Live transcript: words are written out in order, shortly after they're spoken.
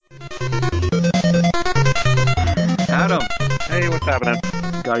happening?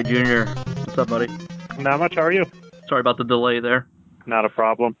 Scotty Jr. What's up, buddy? Not much. How are you? Sorry about the delay there. Not a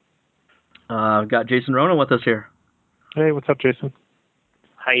problem. I've got Jason Ronan with us here. Hey, what's up, Jason?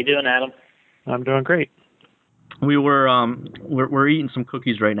 How you doing, Adam? I'm doing great. We're eating some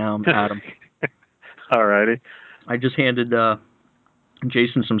cookies right now, Adam. Alrighty. I just handed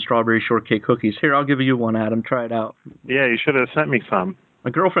Jason some strawberry shortcake cookies. Here, I'll give you one, Adam. Try it out. Yeah, you should have sent me some.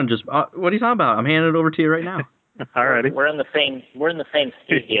 My girlfriend just. What are you talking about? I'm handing it over to you right now. Alrighty. We're in the same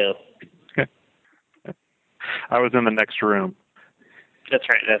studio. I was in the next room. That's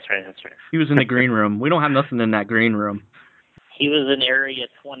right. He was in the green room. We don't have nothing in that green room. He was in area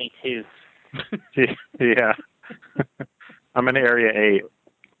 22. Yeah. I'm in area 8.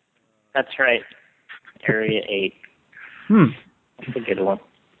 That's right. Area 8. That's a good one.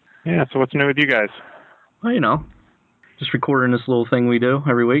 Yeah, so what's new with you guys? Well, just recording this little thing we do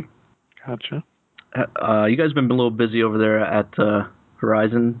every week. Gotcha. You guys have been a little busy over there at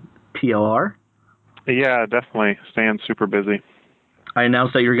Horizon PLR. Yeah, definitely. Staying super busy. I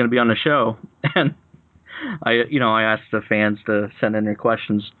announced that you're going to be on the show, and I asked the fans to send in their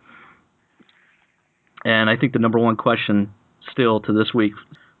questions. And I think the number one question still to this week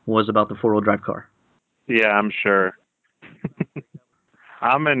was about the four-wheel drive car. Yeah, I'm sure.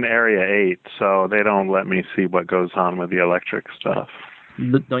 I'm in area 8, so they don't let me see what goes on with the electric stuff.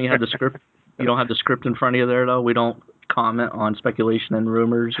 Don't you have the script? You don't have the script in front of you there, though? We don't comment on speculation and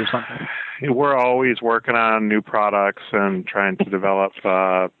rumors or something? We're always working on new products and trying to develop,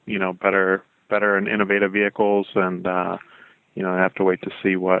 better and innovative vehicles, and I have to wait to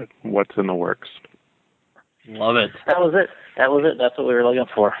see what's in the works. Love it. That was it. That's what we were looking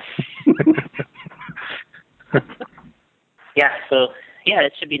for. Yeah. So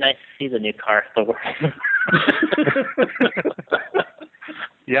it should be nice to see the new car.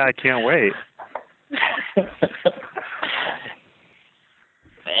 Yeah, I can't wait.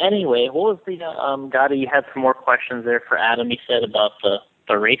 Anyway, what was the Gotti? You had some more questions there for Adam. You said about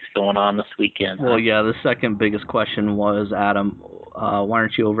the race going on this weekend. Well, yeah, the second biggest question was, Adam, why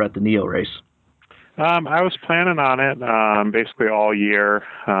aren't you over at the NEO race? I was planning on it basically all year,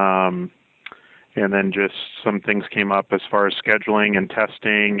 and then just some things came up as far as scheduling and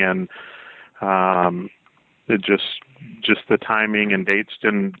testing, and it just the timing and dates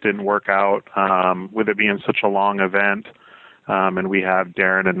didn't work out with it being such a long event. And we have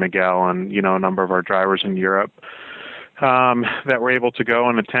Darren and Miguel and a number of our drivers in Europe that were able to go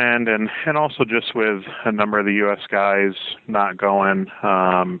and attend, and also just with a number of the U.S. guys not going.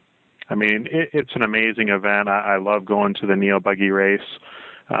 It's an amazing event. I love going to the Neo Buggy race,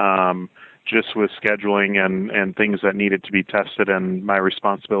 just with scheduling and things that needed to be tested and my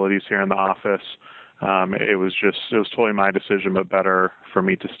responsibilities here in the office. It was totally my decision, but better for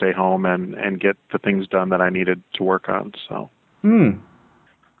me to stay home and get the things done that I needed to work on. So. Well,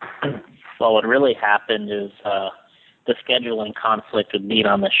 what really happened is the scheduling conflict with being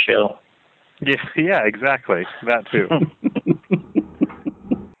on the show. Yeah, exactly. That too.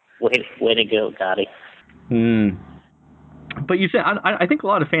 Way to go, Gotti. But you said I think a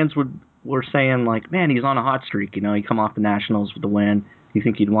lot of fans were saying, like, man, he's on a hot streak. He come off the Nationals with the win. You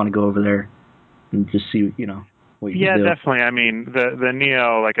think he'd want to go over there and just see, what you can do? Yeah, definitely. The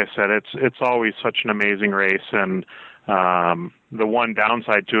Neo, like I said, it's always such an amazing race, and the one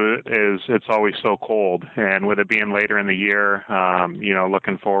downside to it is it's always so cold. And with it being later in the year,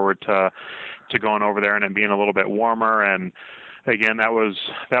 looking forward to going over there and it being a little bit warmer. And again, that was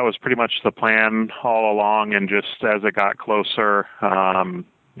pretty much the plan all along. And just as it got closer,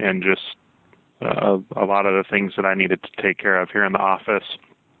 and just a lot of the things that I needed to take care of here in the office.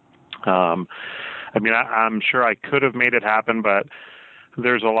 I'm sure I could have made it happen, but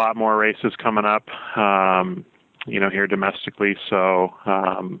there's a lot more races coming up, here domestically. So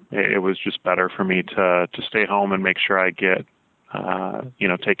it was just better for me to stay home and make sure I get,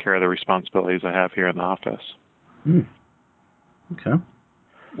 take care of the responsibilities I have here in the office. Okay.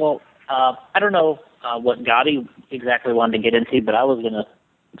 Well, I don't know what Gotti exactly wanted to get into, but I was going to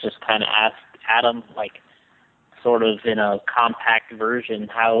just kind of ask Adam, like, sort of in a compact version,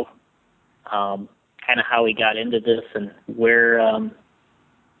 how he got into this and where,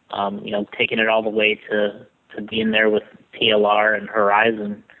 taking it all the way to being there with PLR and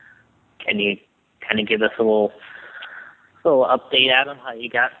Horizon. Can you kind of give us a little update, Adam, how you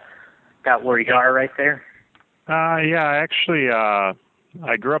got where you are right there? Yeah, actually, I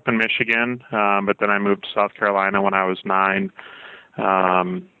grew up in Michigan, but then I moved to South Carolina when I was 9.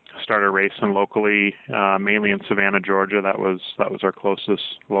 Started racing locally, mainly in Savannah, Georgia. That was our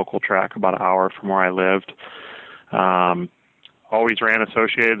closest local track, about an hour from where I lived. Always ran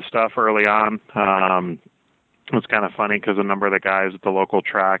associated stuff early on. was kind of funny because a number of the guys at the local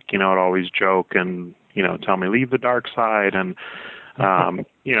track, would always joke and, tell me, leave the dark side. And,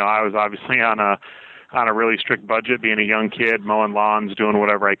 I was obviously on a really strict budget, being a young kid, mowing lawns, doing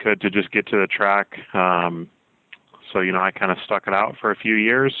whatever I could to just get to the track. So, I kind of stuck it out for a few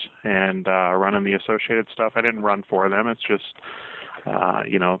years and running the Associated stuff. I didn't run for them. It's just,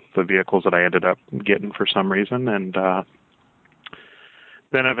 the vehicles that I ended up getting for some reason. And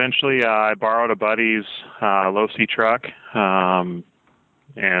then eventually I borrowed a buddy's Losi truck and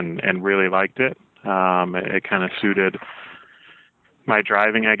really liked it. It kind of suited my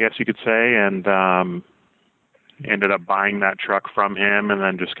driving, I guess you could say, and ended up buying that truck from him and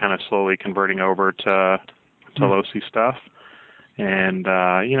then just kind of slowly converting over to Losi stuff. And,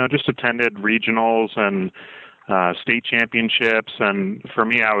 just attended regionals and state championships. And for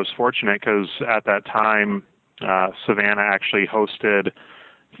me, I was fortunate because at that time, Savannah actually hosted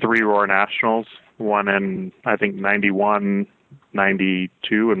 3 Roar Nationals, one in, I think, 91,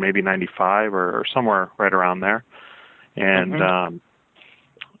 92, and maybe 95 or somewhere right around there. And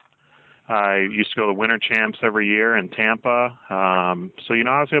I used to go to the Winter Champs every year in Tampa. So,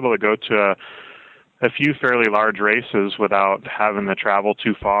 I was able to go to a few fairly large races without having to travel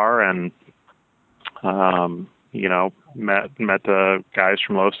too far, and met the guys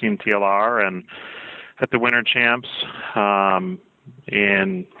from Losi and TLR and at the Winter Champs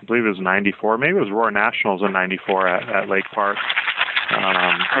in, I believe it was 94, maybe it was Roar Nationals in 94 at Lake Park.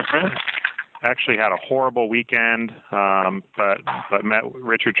 Actually had a horrible weekend, but met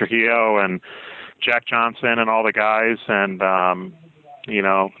Richard Trujillo and Jack Johnson and all the guys, and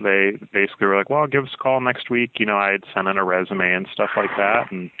they basically were like, well, give us a call next week. I had sent in a resume and stuff like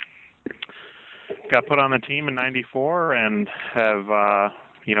that, and got put on the team in 94 and have,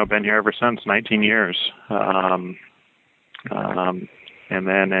 been here ever since, 19 years. And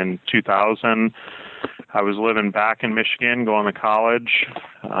then in 2000, I was living back in Michigan, going to college,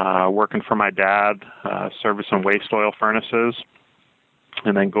 working for my dad, servicing waste oil furnaces,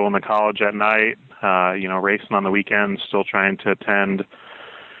 and then going to college at night, racing on the weekends, still trying to attend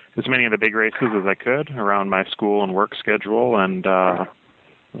as many of the big races as I could around my school and work schedule, and,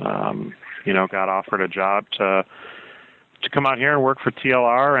 got offered a job to come out here and work for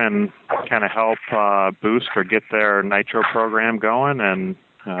TLR and kind of help boost or get their nitro program going. And,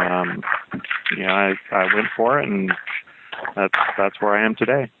 I went for it, and that's where I am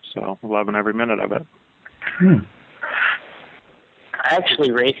today. So loving every minute of it. I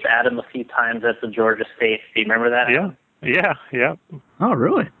actually raced Adam a few times at the Georgia State. Do you remember that? Yeah. Oh,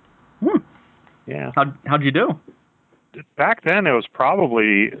 really? Yeah. How'd you do? Back then, I was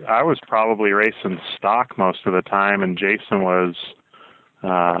probably racing stock most of the time, and Jason was,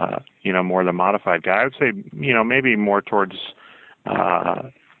 more the modified guy. I would say, maybe more towards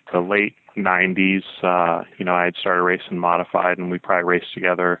the late 90s. I had started racing modified, and we probably raced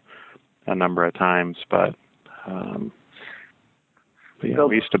together a number of times. But yeah,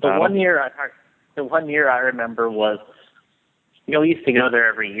 we used to battle. The one year I remember was, we used to go there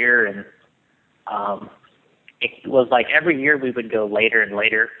every year, and it was like every year we would go later and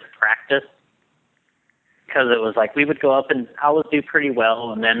later to practice, because it was like we would go up and I would do pretty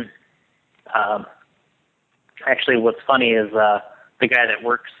well, and then actually what's funny is the guy that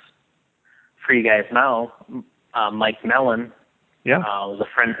works for you guys now, Mike Mellon, was a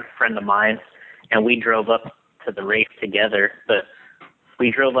friend of mine, and we drove up to the race together, but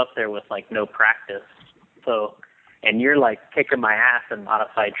we drove up there with like no practice. So, and you're like kicking my ass in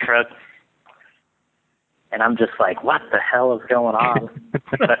modified trucks, and I'm just like, what the hell is going on?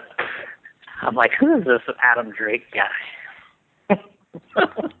 I'm like, who is this Adam Drake guy?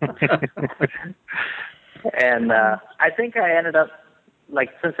 And I think I ended up,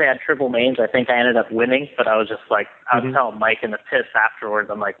 like, since they had triple mains, I think I ended up winning, but I was just like, I was telling Mike in the pits afterwards,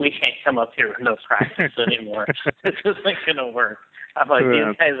 I'm like, we can't come up here with no practice anymore. This isn't going to work. I'm like,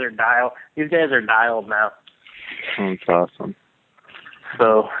 these guys are dialed now. That's awesome.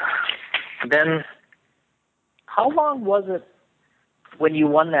 So then, how long was it when you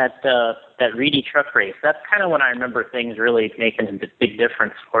won that Reedy truck race? That's kind of when I remember things really making a big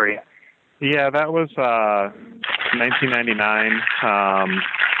difference for you. Yeah, that was 1999.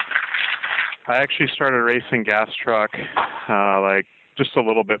 I actually started racing gas truck like just a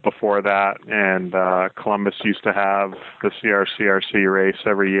little bit before that, and Columbus used to have the CRCRC race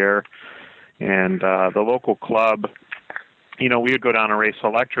every year, and the local club, we would go down and race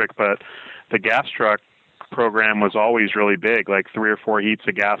electric, but the gas truck program was always really big, like 3 or 4 heats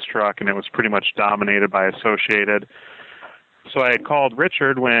of gas truck, and it was pretty much dominated by Associated. So I had called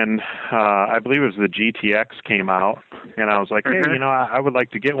Richard when I believe it was the GTX came out, and I was like, hey, I would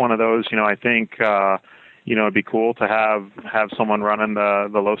like to get one of those. I think it'd be cool to have someone running the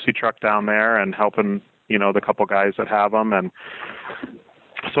Losi truck down there and helping, the couple guys that have them. And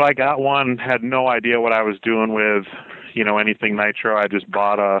so I got one, had no idea what I was doing with, anything nitro. I just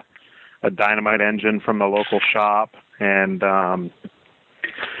bought a Dynamite engine from the local shop, and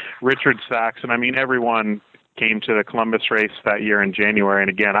Richard Saxon. I mean, everyone came to the Columbus race that year in January. And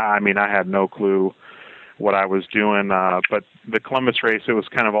again, I had no clue what I was doing. But the Columbus race, it was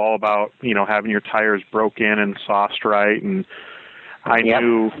kind of all about, having your tires broke in and sauced right. And I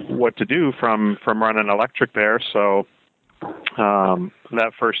knew what to do from running electric there. So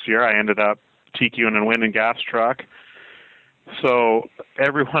that first year I ended up TQing and winning gas truck. So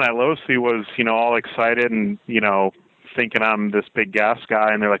everyone at Losi was, all excited and, thinking I'm this big gas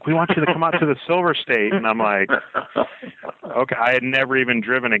guy, and they're like, "We want you to come out to the Silver State." And I'm like, okay, I had never even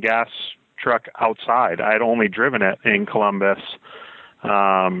driven a gas truck outside. I had only driven it in Columbus.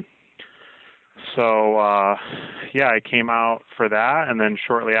 I came out for that, and then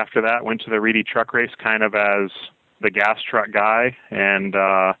shortly after that went to the Reedy truck race kind of as the gas truck guy, and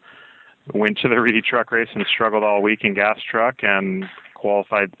went to the Reedy truck race and struggled all week in gas truck and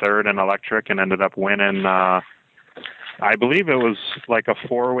qualified third in electric and ended up winning. I believe it was like a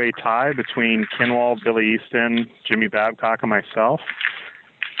 4-way tie between Kinwald, Billy Easton, Jimmy Babcock, and myself.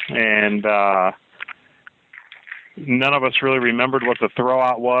 And none of us really remembered what the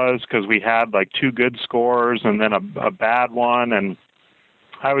throwout was because we had like 2 good scores and then a bad one. And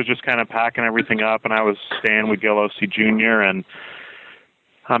I was just kind of packing everything up, and I was staying with Gil Losi Jr., and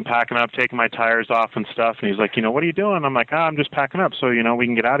I'm packing up, taking my tires off and stuff. And he's like, "What are you doing?" I'm like, "I'm just packing up so, we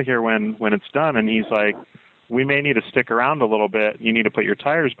can get out of here when it's done." And he's like, "We may need to stick around a little bit. You need to put your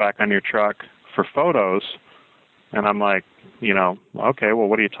tires back on your truck for photos." And I'm like, okay, well,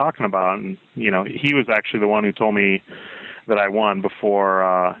 what are you talking about? And, he was actually the one who told me that I won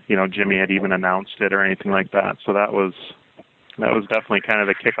before, Jimmy had even announced it or anything like that. So that was definitely kind of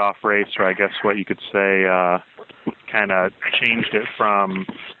the kickoff race, or I guess what you could say, kind of changed it from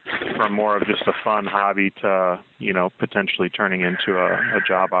more of just a fun hobby to, potentially turning into a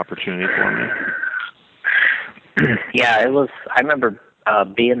job opportunity for me. Yeah, it was. I remember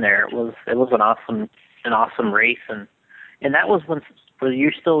being there. It was an awesome race, and that was when. Were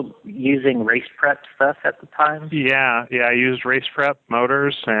you still using Race Prep stuff at the time? Yeah, I used Race Prep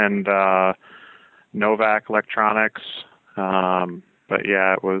motors and Novak electronics. But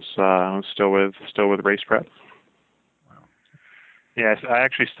yeah, it was still with Race Prep. Wow. Yeah, I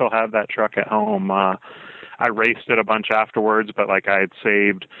actually still have that truck at home. I raced it a bunch afterwards, but like I had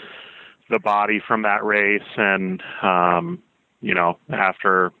saved the body from that race, and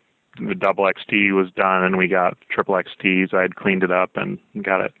after the double XT was done and we got triple XTs, I had cleaned it up and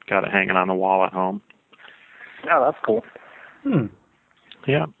got it hanging on the wall at home. Oh, that's cool.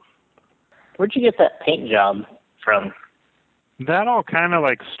 Yeah. Where'd you get that paint job from? That all kind of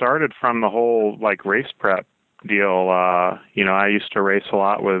like started from the whole like Race Prep deal. I used to race a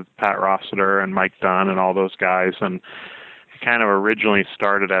lot with Pat Rossiter and Mike Dunn and all those guys, and it kind of originally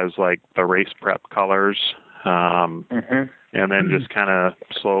started as like the Race Prep colors. And then just kind of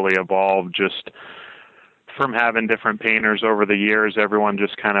slowly evolved just from having different painters over the years, everyone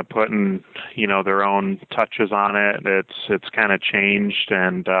just kind of putting, their own touches on it. It's kind of changed,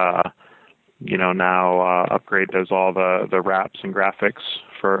 and, now Upgrade does all the wraps and graphics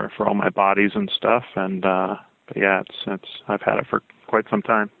for all my bodies and stuff. And, but yeah, I've had it for quite some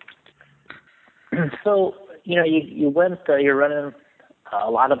time. So, you went, you're running a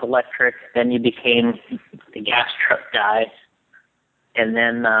lot of electric, then you became the gas truck guy, and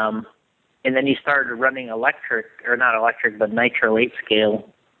then you started running electric, or not electric, but nitro 8 scale.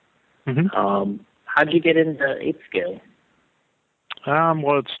 How'd you get into 8 scale?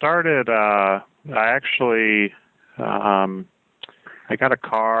 Well, it started, I got a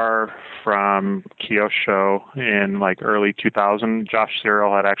car from Kyosho in like early 2000. Josh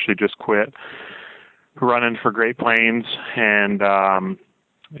Cyril had actually just quit running for Great Plains, and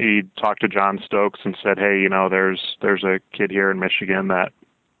he talked to John Stokes and said, "Hey, there's a kid here in Michigan that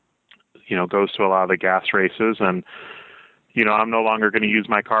goes to a lot of the gas races, and I'm no longer going to use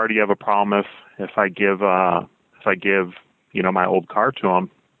my car. Do you have a problem if I give my old car to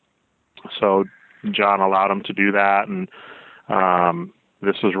him?" So John allowed him to do that, and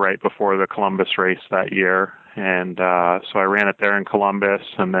this was right before the Columbus race that year, and so I ran it there in Columbus,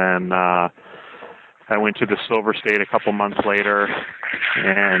 and then I went to the Silver State a couple months later,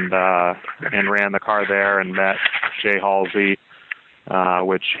 and ran the car there and met Jay Halsey,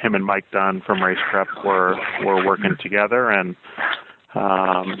 which him and Mike Dunn from Race Prep were working together. And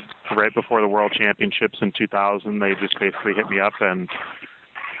right before the World Championships in 2000, they just basically hit me up and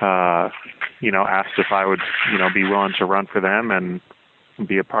asked if I would, be willing to run for them and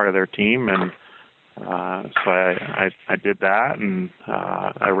be a part of their team. And so I did that, and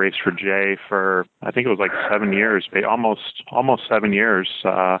I raced for Jay for, I think it was like 7 years, almost 7 years,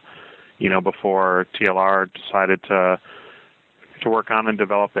 before TLR decided to work on and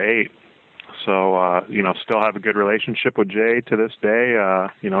develop the 8. So, still have a good relationship with Jay to this day,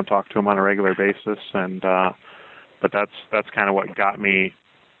 talk to him on a regular basis. And, but that's kind of what got me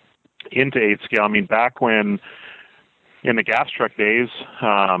into 8 scale. I mean, back when, in the gas truck days,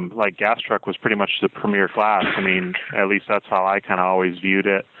 gas truck was pretty much the premier class. I mean, at least that's how I kind of always viewed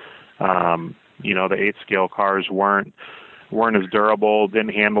it. The 8 scale cars weren't as durable,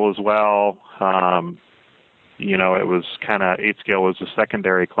 didn't handle as well. It was kind of 8 scale was a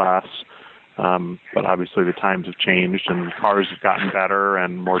secondary class. But obviously the times have changed and cars have gotten better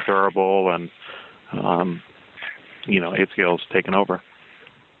and more durable, and 8 scale's taken over.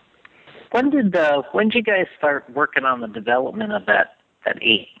 When did you guys start working on the development of the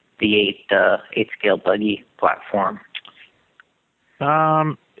 8 scale buggy platform?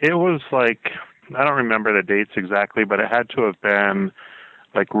 It was like, I don't remember the dates exactly, but it had to have been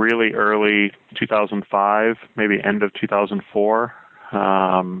like really early 2005, maybe end of 2004.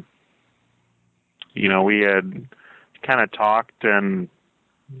 We had kind of talked and,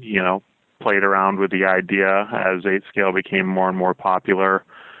 played around with the idea as 8 scale became more and more popular.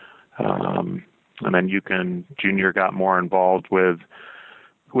 And then Yuka Jr. got more involved with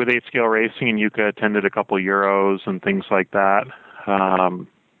 8 scale racing, and Yuka attended a couple Euros and things like that.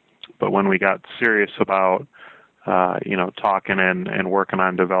 But when we got serious about, talking and working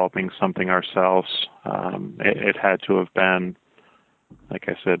on developing something ourselves, it had to have been, like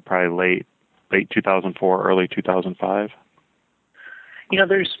I said, probably late 2004, early 2005.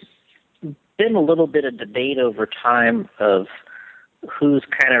 There's been a little bit of debate over time of who's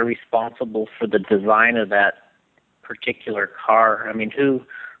kind of responsible for the design of that particular car. I mean, who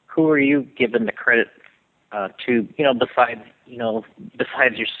are you giving the credit to?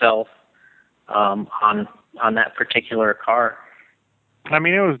 Besides yourself, on that particular car. I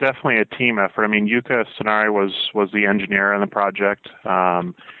mean, it was definitely a team effort. I mean, Yuka Sanari was the engineer on the project.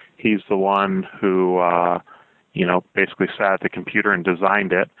 He's the one who basically sat at the computer and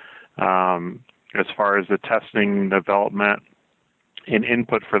designed it. As far as the testing, development, and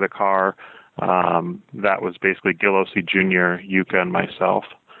input for the car, that was basically Gil Ossey Jr., Yuka, and myself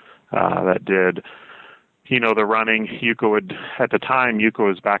that did, the running. At the time, Yuka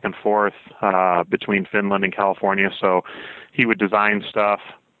was back and forth between Finland and California, so he would design stuff.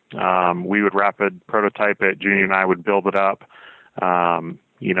 We would rapid prototype it. Junior and I would build it up,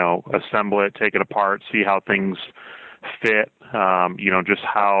 assemble it, take it apart, see how things fit, just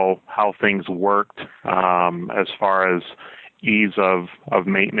how things worked as far as ease of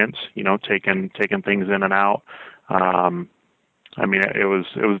maintenance, taking things in and out. I mean, it was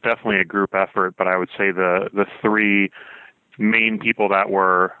definitely a group effort, but I would say the three main people that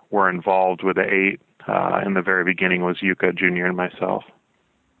were involved with the 8 in the very beginning was Yuka Jr. and myself.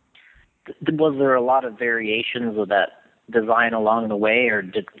 Was there a lot of variations of that design along the way, or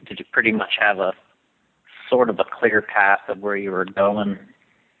did you pretty much have a sort of a clear path of where you were going?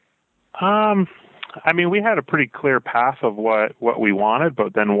 I mean, we had a pretty clear path of what we wanted,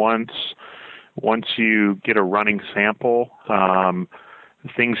 but then once you get a running sample,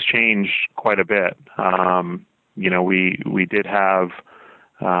 things change quite a bit. We did have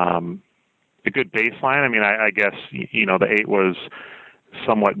a good baseline. I mean, I guess, the 8 was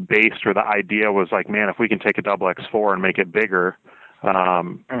somewhat based, or the idea was like, man, if we can take a double X4 and make it bigger,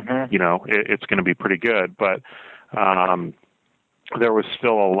 it's going to be pretty good. But there was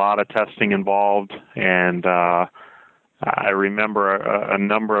still a lot of testing involved, and I remember a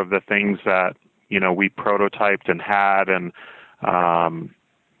number of the things that, we prototyped and had, and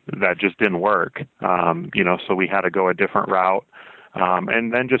that just didn't work. So we had to go a different route.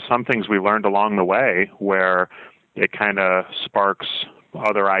 And then just some things we learned along the way where it kind of sparks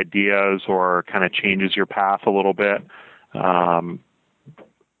other ideas or kind of changes your path a little bit. So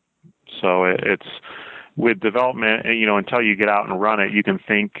it's with development, until you get out and run it, you can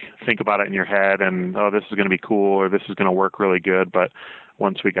think about it in your head and, oh, this is going to be cool, or this is going to work really good. But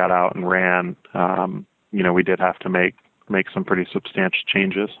once we got out and ran, we did have to make some pretty substantial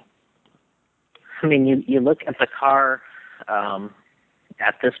changes. I mean, you look at the car,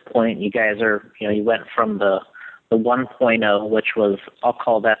 at this point, you guys are, you went from the 1.0, which was, I'll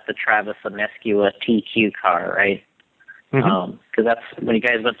call that the Travis Amescua TQ car, right? Because that's when you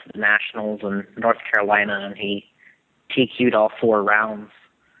guys went to the Nationals in North Carolina and he TQ'd all 4 rounds.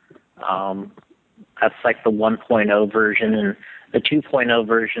 That's like the 1.0 version, and the 2.0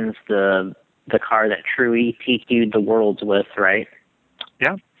 version's the the car that Truey TQ'd the Worlds with, right?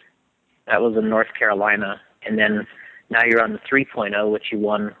 Yeah. That was in North Carolina. And then now you're on the 3.0, which you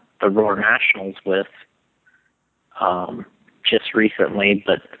won the Roar Nationals with just recently.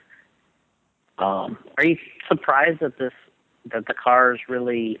 But are you surprised that the car is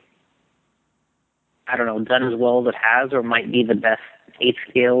really, I don't know, done as well as it has, or might be the best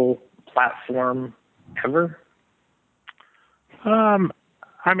 8-scale platform ever?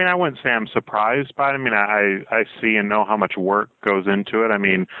 I mean, I wouldn't say I'm surprised by it. I mean, I see and know how much work goes into it. I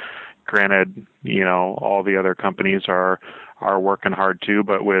mean, granted, all the other companies are working hard too,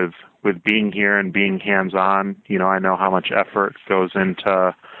 but with being here and being hands-on, I know how much effort goes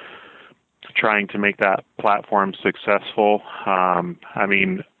into trying to make that platform successful. I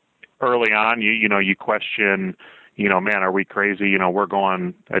mean, early on, you question, man, are we crazy? We're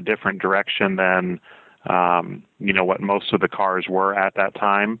going a different direction than, what most of the cars were at that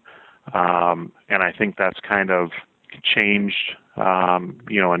time. And I think that's kind of changed, a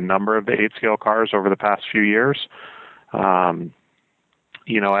number of the 8-scale cars over the past few years. At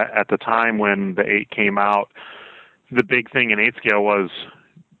the time when the 8 came out, the big thing in 8-scale was,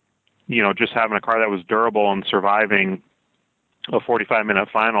 just having a car that was durable and surviving a 45-minute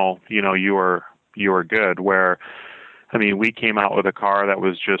final, you were good. Where, I mean, we came out with a car that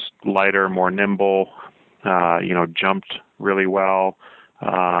was just lighter, more nimble, jumped really well,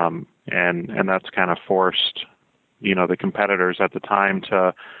 and that's kind of forced, the competitors at the time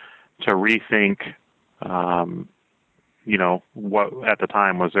to rethink, what at the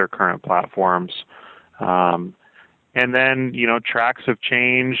time was their current platforms. And then, tracks have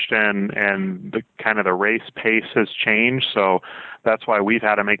changed and the kind of the race pace has changed. So that's why we've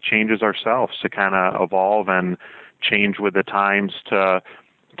had to make changes ourselves to kind of evolve and change with the times to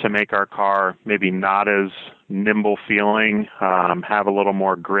make our car maybe not as nimble feeling, have a little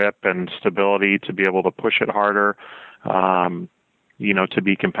more grip and stability to be able to push it harder, to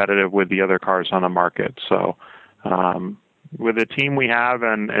be competitive with the other cars on the market. So, with the team we have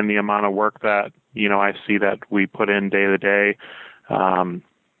and the amount of work that, I see that we put in day to day, I'm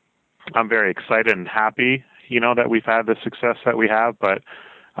very excited and happy, that we've had the success that we have, but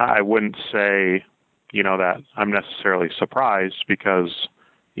I wouldn't say, that I'm necessarily surprised because,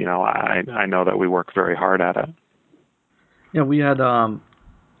 I know that we work very hard at it. Yeah, we had a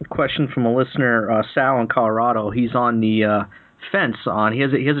question from a listener, Sal in Colorado. He's on the fence on. He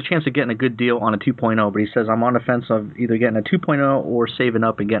has a chance of getting a good deal on a 2.0, but he says I'm on the fence of either getting a 2.0 or saving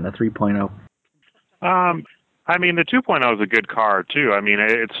up and getting a 3.0. I mean, the 2.0 is a good car too. I mean,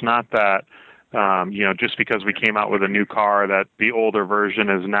 it's not that just because we came out with a new car that the older version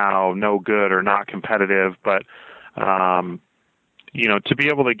is now no good or not competitive, but to be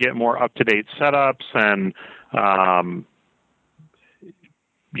able to get more up-to-date setups and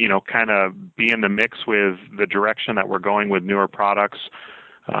kind of be in the mix with the direction that we're going with newer products,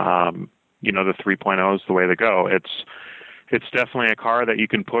 the 3.0 is the way to go. It's definitely a car that you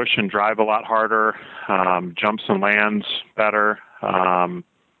can push and drive a lot harder, jumps and lands better.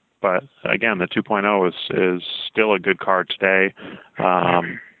 But again, the 2.0 is still a good car today.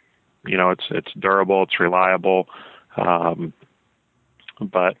 It's durable, it's reliable.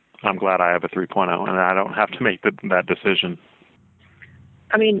 But I'm glad I have a 3.0 and I don't have to make that decision.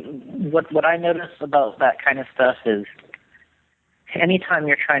 I mean, what I notice about that kind of stuff is anytime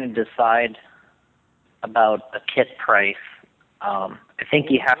you're trying to decide about a kit price, I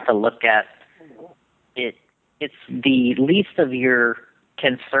think you have to look at it. It's the least of your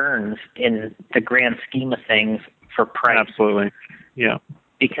concerns in the grand scheme of things for price. Absolutely, yeah.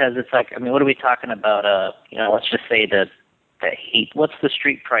 Because it's like, I mean, what are we talking about? Let's just say the 8. What's the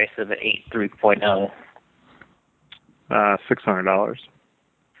street price of an 8 3.0? $600.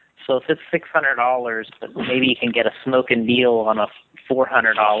 So if it's $600, but maybe you can get a smoking deal on a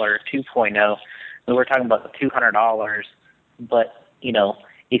 $400 2.0, then we're talking about the $200. But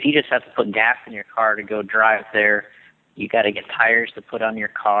if you just have to put gas in your car to go drive there, you got to get tires to put on your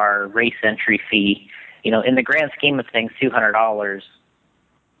car, race entry fee. In the grand scheme of things, $200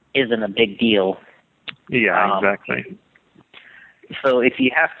 isn't a big deal. Yeah, exactly. So if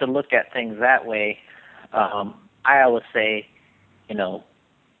you have to look at things that way, I always say,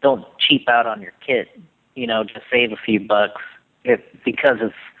 don't cheap out on your kit, just save a few bucks. Because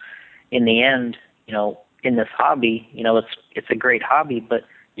it's, in the end, in this hobby, it's a great hobby, but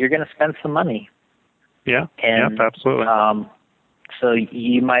you're going to spend some money. Yeah, and, yep, absolutely. So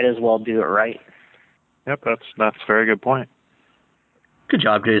you might as well do it right. Yep, that's a very good point. Good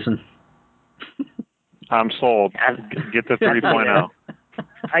job, Jason. I'm sold. Get the 3.0.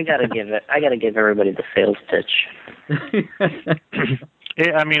 I gotta give everybody the sales pitch.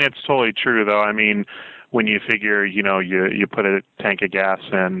 I mean, it's totally true, though. I mean, when you figure, you put a tank of gas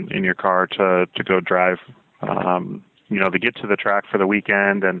in your car to go drive, to get to the track for the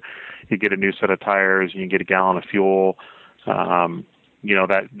weekend, and you get a new set of tires, and you get a gallon of fuel.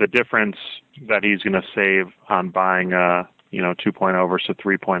 That the difference that he's going to save on buying a 2.0 versus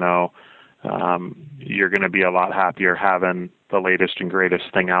 3.0, you're going to be a lot happier having the latest and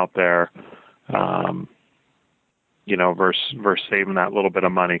greatest thing out there. Versus saving that little bit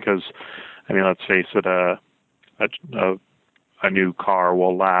of money. Because, I mean, let's face it, a new car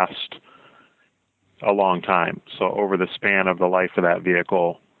will last a long time. So over the span of the life of that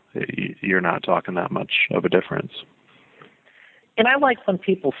vehicle, you're not talking that much of a difference. And I like when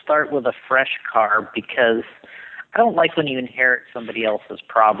people start with a fresh car, because I don't like when you inherit somebody else's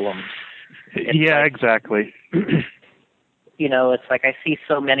problems. Yeah, exactly. It's like I see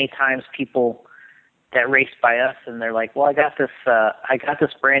so many times people that race by us, and they're like, "Well, I got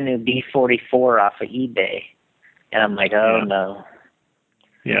this brand new B44 off of eBay," and I'm like, "Oh no."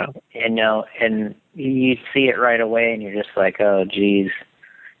 Yeah. And you see it right away, and you're just like, "Oh, geez."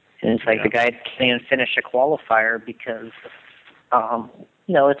 And it's like the guy can't even finish a qualifier because,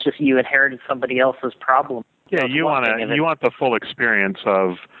 it's just you inherited somebody else's problem. Yeah, you want the full experience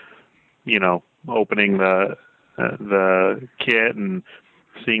of, opening the kit and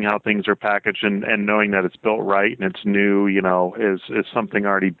seeing how things are packaged and knowing that it's built right and it's new, is something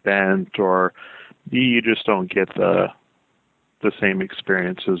already bent, or you just don't get the same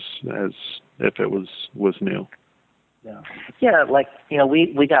experience as if it was new. Yeah. Yeah, like,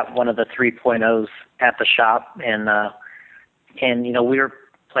 we got one of the 3.0s at the shop, and we were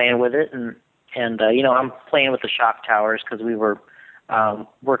playing with it, and I'm playing with the shock towers because we were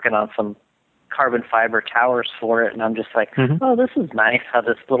working on some carbon fiber towers for it, and I'm just like, oh, this is nice how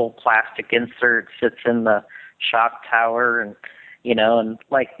this little plastic insert sits in the shock tower, and and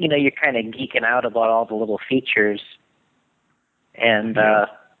you're kind of geeking out about all the little features, and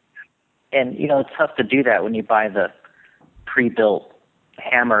it's tough to do that when you buy the pre-built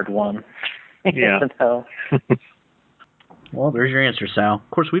hammered one. Yeah. Well, there's your answer, Sal. Of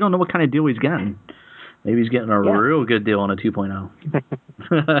course, we don't know what kind of deal he's getting. Maybe he's getting a real good deal on a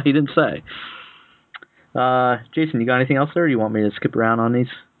 2.0. He didn't say. Jason, you got anything else there, or do you want me to skip around on these?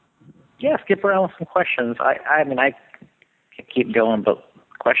 Yeah, skip around with some questions. I mean, I can keep going, but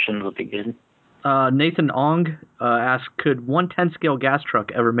questions would be good. Nathan Ong asked, could 110 scale gas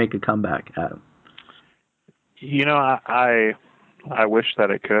truck ever make a comeback, Adam? I wish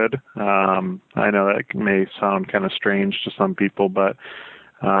that it could. I know that may sound kind of strange to some people, but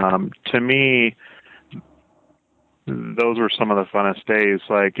to me, those were some of the funnest days.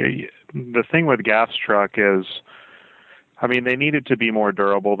 Like, the thing with gas truck is, I mean, they needed to be more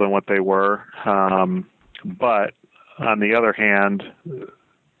durable than what they were. But on the other hand,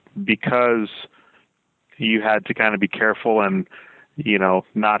 because you had to kind of be careful and,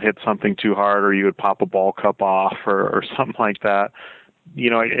 not hit something too hard, or you would pop a ball cup off or something like that,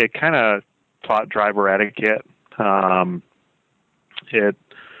 it kind of taught driver etiquette. I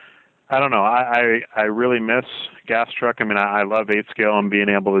don't know. I really miss gas truck. I mean, I love 8 scale and being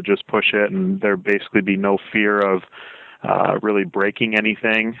able to just push it, and there basically be no fear of really breaking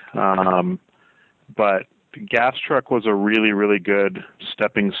anything. But gas truck was a really, really good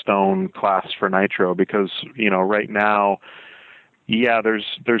stepping stone class for nitro, because right now,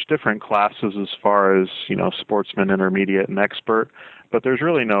 there's different classes as far as sportsman, intermediate, and expert, but there's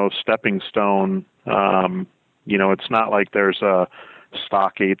really no stepping stone. It's not like there's a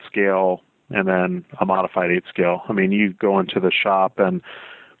stock 8 scale and then a modified 8 scale. I mean, you go into the shop and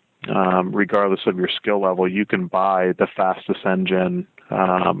regardless of your skill level, you can buy the fastest engine,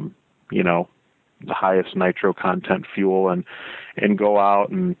 the highest nitro content fuel, and go out,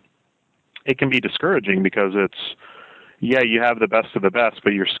 and it can be discouraging because it's, you have the best of the best,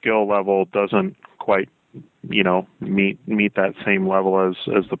 but your skill level doesn't quite, meet that same level as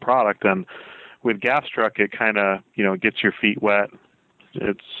the product. And with gas truck, it kind of, gets your feet wet.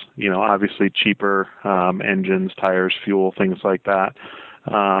 It's, obviously cheaper engines, tires, fuel, things like that.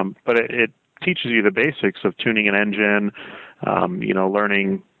 But it teaches you the basics of tuning an engine,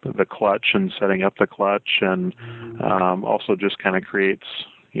 learning the clutch and setting up the clutch, and also just kind of creates,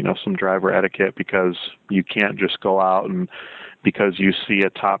 some driver etiquette, because you can't just go out and, because you see a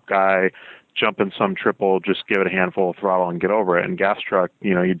top guy jump in some triple, just give it a handful of throttle and get over it. And gas truck,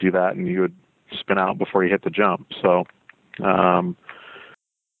 you do that and you would spin out before you hit the jump. So, I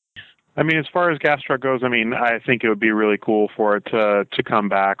mean, as far as gas truck goes, I mean, I think it would be really cool for it to come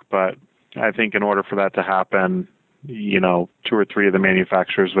back, but I think in order for that to happen, 2 or 3 of the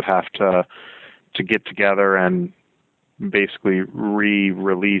manufacturers would have to get together and, basically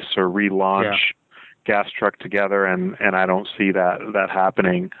re-release or relaunch gas truck together, and I don't see that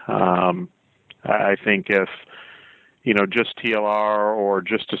happening. I think if just TLR or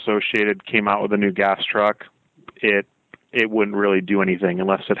just Associated came out with a new gas truck, it wouldn't really do anything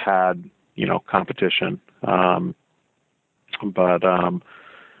unless it had competition. But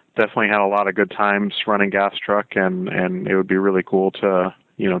definitely had a lot of good times running gas truck, and it would be really cool to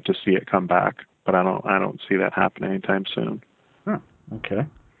to see it come back. But I don't see that happening anytime soon. Huh, okay.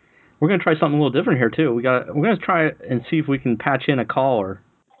 We're gonna try something a little different here too. We're gonna try and see if we can patch in a caller.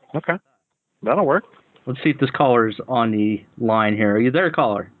 Okay, that'll work. Let's see if this caller's on the line here. Are you there,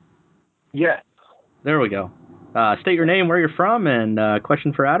 caller? Yeah. There we go. State your name, where you're from, and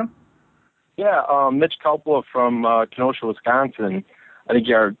question for Adam. Yeah, Mitch Coppola from Kenosha, Wisconsin. I think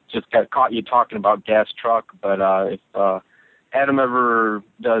just got caught you talking about gas truck, but if Adam ever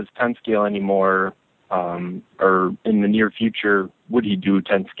does 10 scale anymore, or in the near future, would he do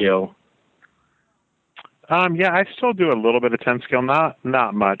 10 scale? Yeah, I still do a little bit of 10 scale,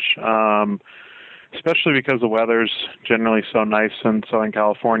 not much. Especially because the weather's generally so nice in Southern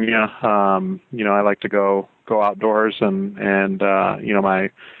California. I like to go outdoors, and my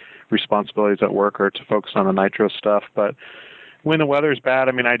responsibilities at work are to focus on the nitro stuff. But when the weather's bad,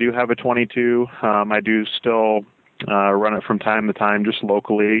 I do have a 22. I do still run it from time to time, just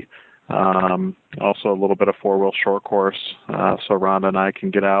locally. Also a little bit of four-wheel short course, so Rhonda and I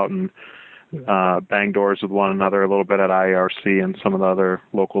can get out and bang doors with one another a little bit at IARC and some of the other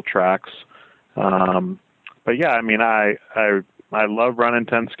local tracks. But yeah, I love running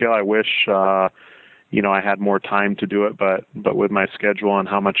 10 scale. I wish, I had more time to do it, but with my schedule and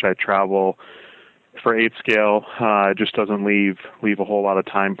how much I travel for 8 scale, it just doesn't leave a whole lot of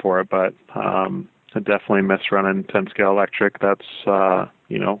time for it. But, I definitely miss running 10 scale electric. That's,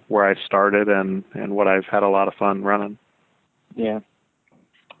 where I started and what I've had a lot of fun running. Yeah.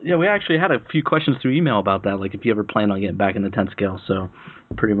 Yeah, we actually had a few questions through email about that, like if you ever plan on getting back in the 10 scale. So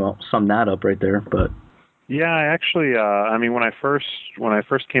pretty well summed that up right there. But yeah, I actually, when I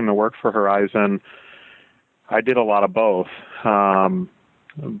first came to work for Horizon, I did a lot of both.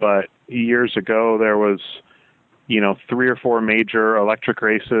 But years ago, there was, 3 or 4 major electric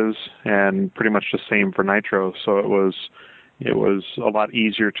races, and pretty much the same for nitro. So it was a lot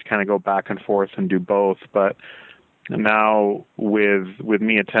easier to kind of go back and forth and do both. But now with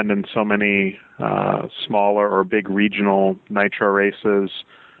me attending so many smaller or big regional nitro races,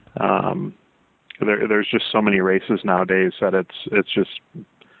 there's just so many races nowadays that it's just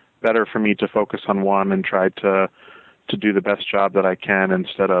better for me to focus on one and try to do the best job that I can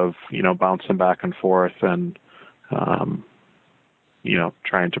instead of bouncing back and forth and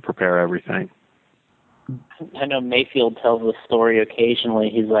trying to prepare everything. I know Mayfield tells the story occasionally.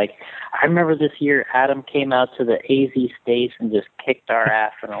 He's like, I remember this year Adam came out to the AZ States and just kicked our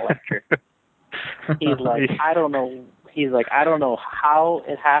ass in electric. He's like, I don't know how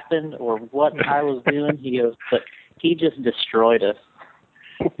it happened or what I was doing. He goes, but he just destroyed us.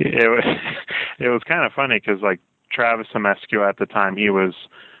 It was kind of funny because like Travis Amescu at the time, he was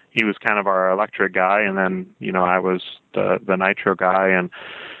kind of our electric guy, and then I was the nitro guy, and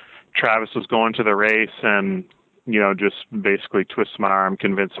Travis was going to the race and just basically twisted my arm,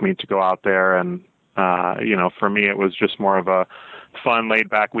 convinced me to go out there, and for me it was just more of a fun laid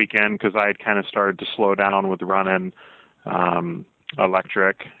back weekend because I had kind of started to slow down with running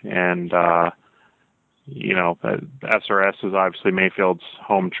electric, and SRS is obviously Mayfield's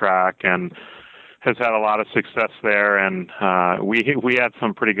home track and has had a lot of success there, and we had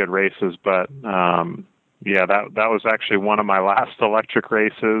some pretty good races, but that was actually one of my last electric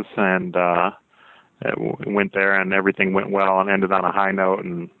races, and went there and everything went well and ended on a high note,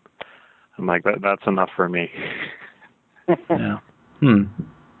 and I'm like, that's enough for me. Yeah.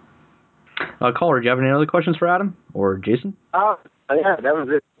 Caller, do you have any other questions for Adam or Jason? Yeah, that was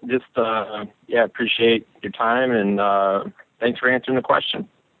it. Just appreciate your time, and thanks for answering the question.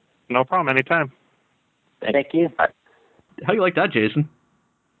 No problem. Anytime. Thank you. How do you like that, Jason?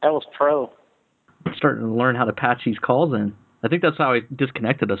 That was pro. I'm starting to learn how to patch these calls in. I think that's how I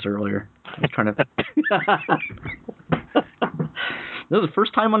disconnected us earlier. I was trying to... This is the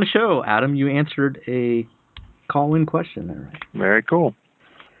first time on the show, Adam, you answered a call-in question there, right? Very cool.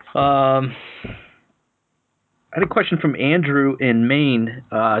 I had a question from Andrew in Maine,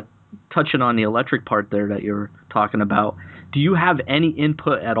 touching on the electric part there that you were talking about. Do you have any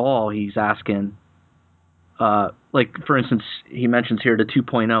input at all, he's asking? Like, for instance, he mentions here the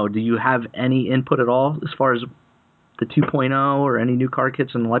 2.0. Do you have any input at all as far as the 2.0 or any new car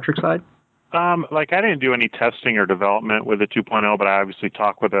kits on the electric side? Like I didn't do any testing or development with the 2.0, but I obviously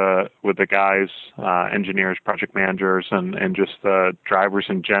talk with the guys, engineers, project managers, and just the drivers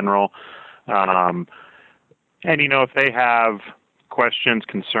in general. And if they have questions,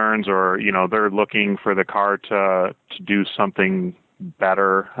 concerns, or they're looking for the car to do something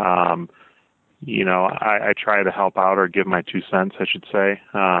better, I try to help out or give my 2 cents, I should say.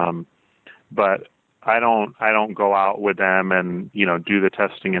 But I don't go out with them and do the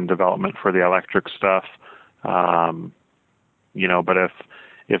testing and development for the electric stuff. But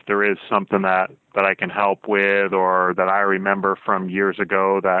if there is something that I can help with, or that I remember from years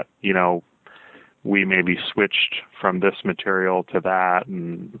ago that we maybe switched from this material to that,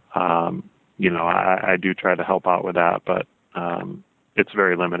 and I do try to help out with that, but it's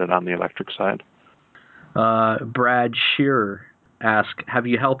very limited on the electric side. Brad Shearer asks, have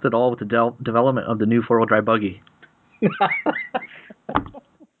you helped at all with the development of the new four-wheel drive buggy?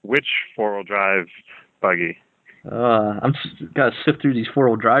 Which four-wheel drive buggy? I'm gotta sift through these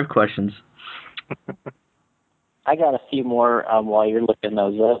four-wheel drive questions. I got a few more while you're looking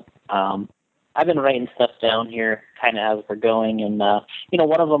those up. I've been writing stuff down here kind of as we're going, and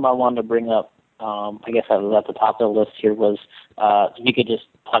one of them I wanted to bring up, I guess I was at the top of the list here, was if you could just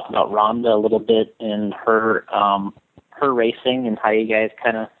talk about Rhonda a little bit and her racing and how you guys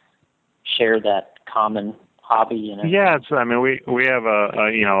kind of share that common hobby. Yeah, we have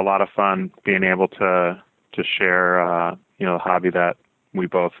a lot of fun being able to share a hobby that we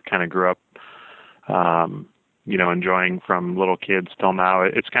both kind of grew up enjoying from little kids till now.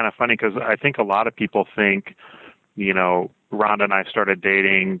 It's kind of funny because I think a lot of people think Rhonda and I started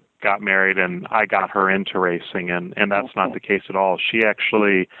dating, got married, and I got her into racing, and that's not the case at all. She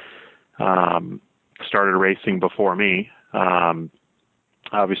actually started racing before me.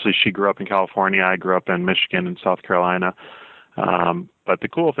 Obviously, she grew up in California. I grew up in Michigan and South Carolina. But the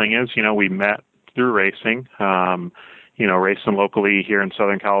cool thing is, we met through racing, racing locally here in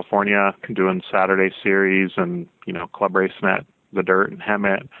Southern California, doing Saturday series and, club racing at the Dirt and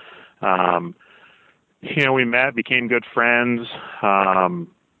Hemet. We met, became good friends, and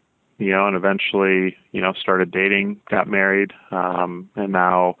eventually, started dating, got married, and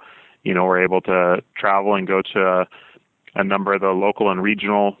now, we're able to travel and go to a number of the local and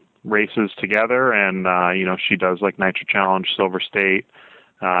regional races together. And, she does like Nitro Challenge, Silver State,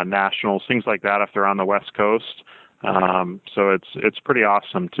 Nationals, things like that if they're on the West Coast. So it's pretty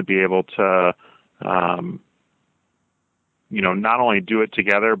awesome to be able to, not only do it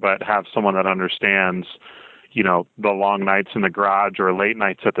together, but have someone that understands, the long nights in the garage or late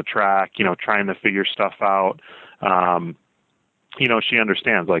nights at the track, trying to figure stuff out. She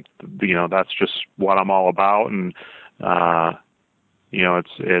understands, like, that's just what I'm all about. And,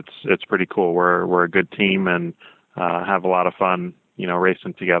 it's pretty cool. We're a good team and, have a lot of fun,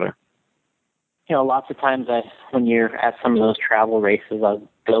 racing together. Lots of times when you're at some of those travel races, I'll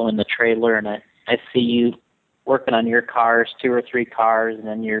go in the trailer and I see you working on your cars, 2 or 3 cars, and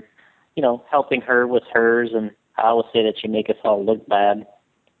then you're, helping her with hers. And I always say that you make us all look bad,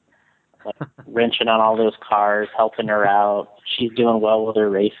 like wrenching on all those cars, helping her out. She's doing well with her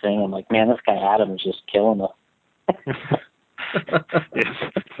racing. I'm like, man, this guy Adam is just killing us. Yes.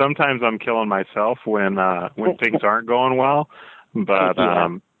 Sometimes I'm killing myself when things aren't going well, but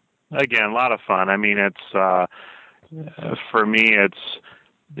again, a lot of fun. I mean, it's for me,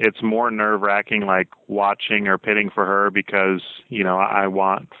 it's more nerve-wracking, like watching or pitting for her, because I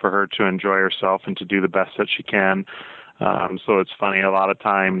want for her to enjoy herself and to do the best that she can. So it's funny, a lot of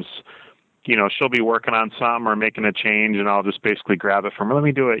times, she'll be working on something or making a change, and I'll just basically grab it from her. Let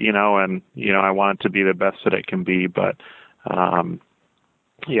me do it, and I want it to be the best that it can be. But a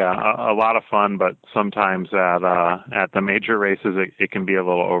lot of fun. But sometimes at the major races, it can be a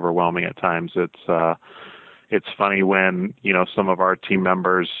little overwhelming at times. It's funny when, some of our team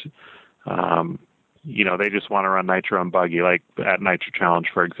members, they just want to run nitro and buggy, like at Nitro Challenge,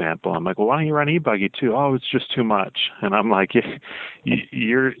 for example. I'm like, well, why don't you run e-buggy too? Oh, it's just too much. And I'm like,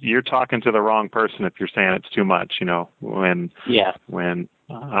 you're talking to the wrong person if you're saying it's too much, when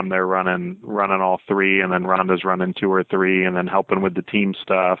I'm there running all 3, and then Rhonda's running 2 or 3, and then helping with the team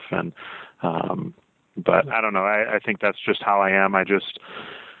stuff. And, but I don't know. I think that's just how I am.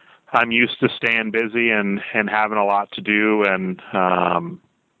 I'm used to staying busy and having a lot to do, and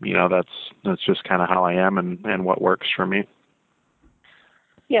that's just kind of how I am and what works for me.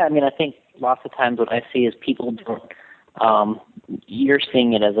 Yeah, I mean, I think lots of times what I see is people don't. You're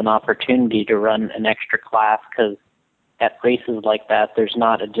seeing it as an opportunity to run an extra class, because at races like that, there's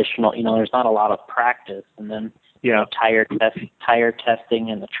not additional. There's not a lot of practice, and then tire testing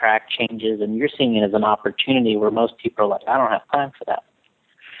and the track changes, and you're seeing it as an opportunity where most people are like, I don't have time for that.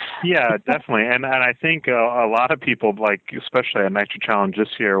 Yeah, definitely. And I think a lot of people, like, especially at Nitro Challenge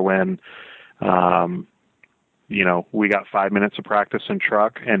this year when, we got 5 minutes of practice in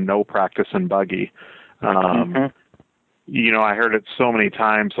truck and no practice in buggy. I heard it so many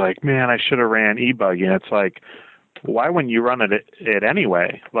times, like, man, I should have ran e-buggy. And it's like, why wouldn't you run it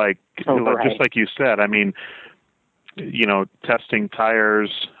anyway? Like, just like you said, I mean, testing tires,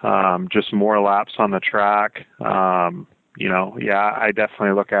 just more laps on the track. I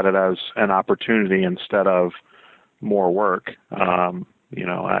definitely look at it as an opportunity instead of more work.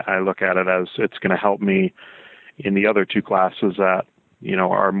 I look at it as it's going to help me in the other two classes that,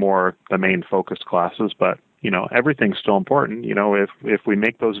 are more the main focus classes, but, everything's still important. If we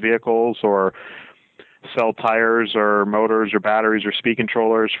make those vehicles or sell tires or motors or batteries or speed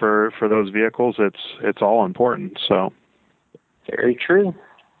controllers for those vehicles, it's all important. So very true.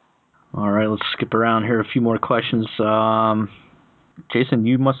 All right, let's skip around here. A few more questions. Jason,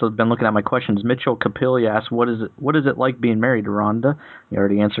 you must have been looking at my questions. Mitchell Capillia asked, "What is it like being married to Rhonda?" You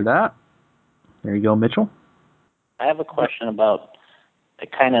already answered that. There you go, Mitchell. I have a question about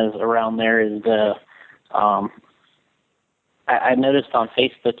it. Kind of around there is the. I noticed on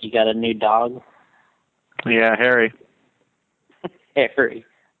Facebook you got a new dog. Yeah, Harry. Harry.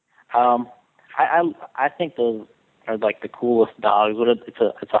 I think those are like the coolest dogs. It's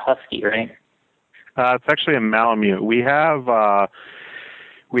a husky, right? It's actually a Malamute. We have a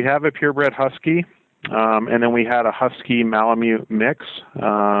purebred husky, and then we had a husky Malamute mix.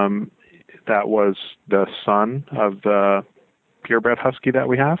 That was the son of the purebred husky that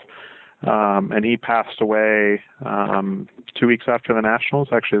we have. And he passed away 2 weeks after the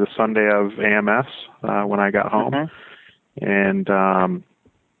Nationals, actually the Sunday of AMS when I got home. And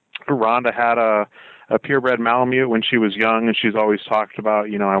Rhonda had a purebred Malamute when she was young, and she's always talked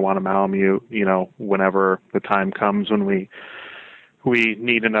about, I want a Malamute, whenever the time comes when we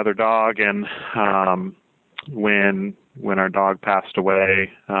need another dog. And when our dog passed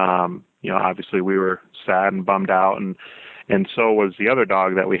away, obviously we were sad and bummed out, and so was the other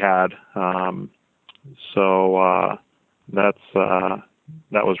dog that we had. So that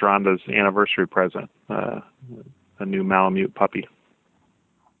was Rhonda's anniversary present, a new Malamute puppy.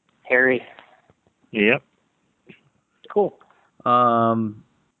 Harry. Yep. Cool.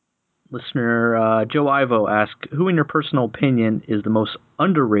 Listener Joe Ivo asked, "Who, in your personal opinion, is the most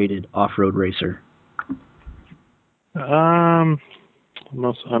underrated off-road racer?"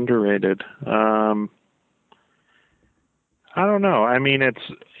 Most underrated. I don't know. I mean,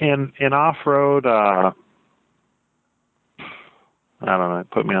 it's in off-road. I don't know.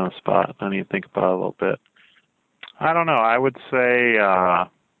 Put me on the spot. I need to think about it a little bit. I don't know. I would say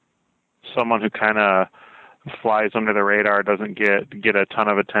someone who kind of flies under the radar, doesn't get a ton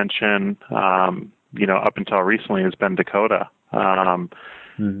of attention. Up until recently, has been Dakota. Yeah,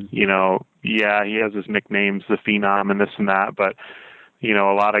 he has his nicknames, the Phenom and this and that, but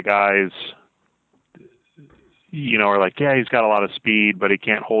a lot of guys, are like, yeah, he's got a lot of speed, but he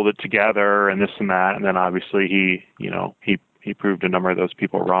can't hold it together and this and that. And then obviously he proved a number of those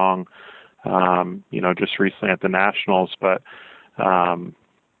people wrong, just recently at the Nationals. But,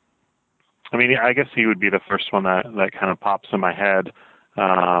 I guess he would be the first one that kind of pops in my head.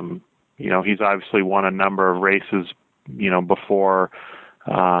 He's obviously won a number of races, before,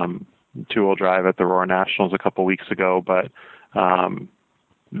 two-wheel drive at the Roar Nationals a couple weeks ago, but,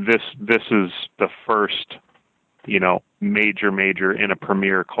 this is the first, major in a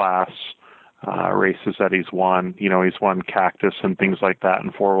premier class races that he's won. He's won Cactus and things like that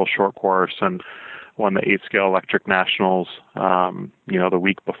in four-wheel short course, and won the 8-scale electric nationals, the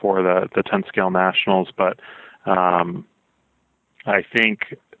week before the 10-scale nationals. But I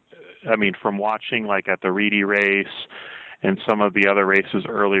think, from watching like at the Reedy race and some of the other races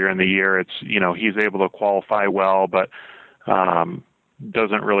earlier in the year, it's, he's able to qualify well, but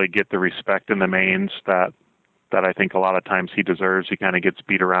doesn't really get the respect in the mains that I think a lot of times he deserves. He kind of gets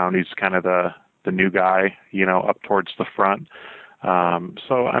beat around. He's kind of the new guy, up towards the front.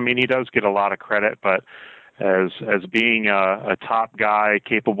 So, he does get a lot of credit, but as being a top guy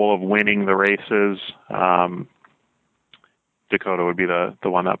capable of winning the races, Dakota would be the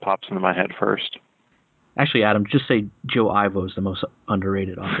one that pops into my head first. Actually, Adam, just say Joe Ivo is the most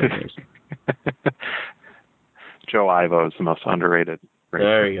underrated off-road racer. Joe Ivo is the most underrated racer.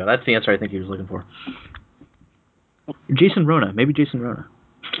 There you go. That's the answer I think he was looking for. Jason Rona. Maybe Jason Rona.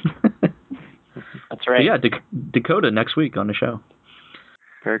 That's right. So yeah, Dakota next week on the show.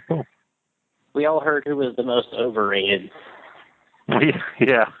 Very cool. We all heard who was the most overrated.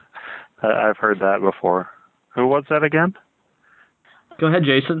 Yeah. I've heard that before. Who was that again? Go ahead,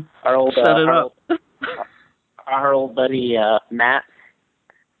 Jason. Our old, Set it up. Our old buddy Matt.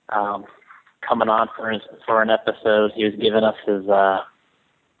 coming on for an episode. He was giving us his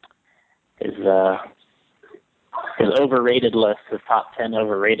overrated list, his top 10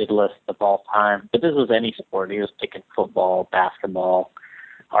 overrated list of all time. But this was any sport. He was picking football, basketball,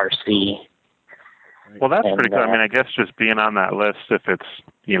 RC. Well, that's pretty cool. I mean, I guess just being on that list, if it's,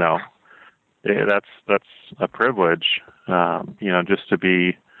 that's a privilege, just to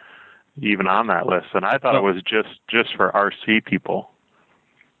be even on that list. And I thought it was just for RC people.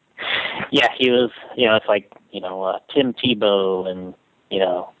 Yeah, he was, it's like, Tim Tebow and,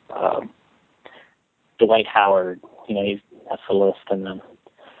 Dwight Howard, that's the list. And then,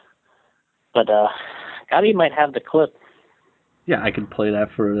 but Gotti might have the clip. Yeah, I can play that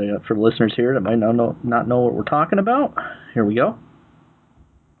for the listeners here that might not know what we're talking about. Here we go.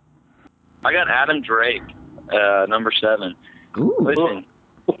 I got Adam Drake, number 7. Ooh. Listen,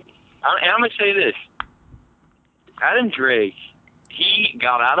 I'm going to say this. Adam Drake, he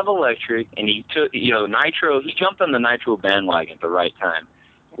got out of electric and he took, nitro. He jumped on the nitro bandwagon at the right time,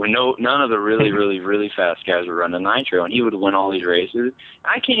 when none of the really, really, really fast guys were running nitro, and he would win all these races.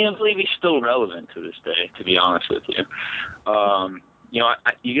 I can't even believe he's still relevant to this day, to be honest with you.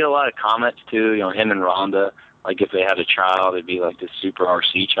 You get a lot of comments too. Him and Rhonda, like if they had a child, it'd be like this super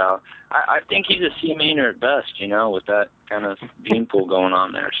RC child. I think he's a C-mainer at best, with that kind of gene pool going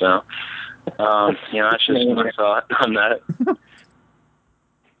on there. So, that's just my thought on that.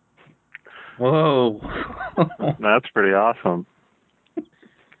 Whoa. That's pretty awesome.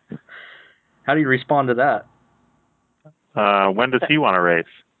 How do you respond to that? When does he want to race?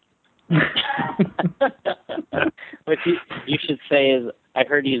 What you should say is, I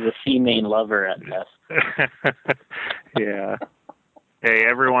heard he's a C-main lover at best. Yeah. Hey,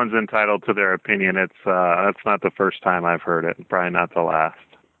 everyone's entitled to their opinion. That's not the first time I've heard it. Probably not the last.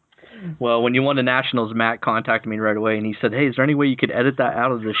 Well, when you won the Nationals, Matt contacted me right away, and he said, "Hey, is there any way you could edit that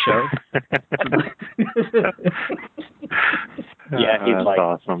out of the show?" Yeah, he's that's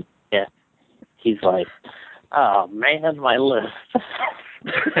awesome. Yeah. He's like, oh, man, my list.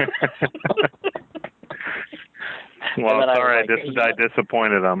 Well, sorry, I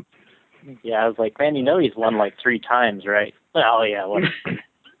disappointed him. Yeah, I was like, man, he's won like 3 times, right? Oh, yeah. What?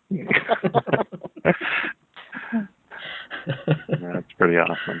 That's pretty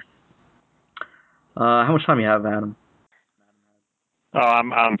awesome. How much time you have, Adam? Oh,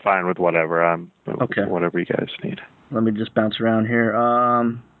 I'm fine with whatever. Okay. Whatever you guys need. Let me just bounce around here.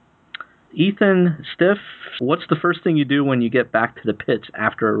 Ethan Stiff, what's the first thing you do when you get back to the pits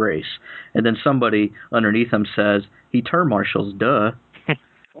after a race? And then somebody underneath him says, he turn marshals, duh.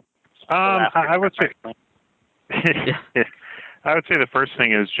 I would say the first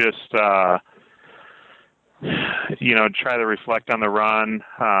thing is just try to reflect on the run.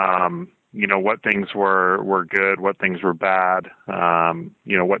 What things were good, what things were bad.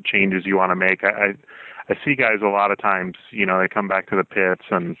 What changes you want to make. I see guys a lot of times, they come back to the pits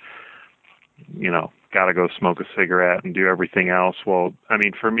and got to go smoke a cigarette and do everything else. Well, I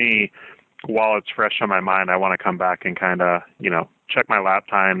mean, for me, while it's fresh on my mind, I want to come back and kind of, check my lap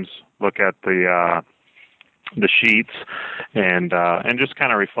times, look at the sheets, and just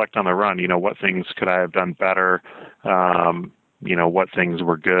kind of reflect on the run. What things could I have done better? What things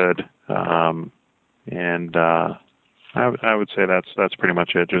were good? I would say that's pretty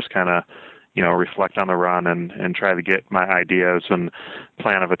much it. Just kind of, reflect on the run and try to get my ideas and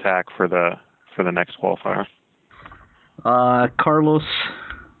plan of attack for the next qualifier. Carlos,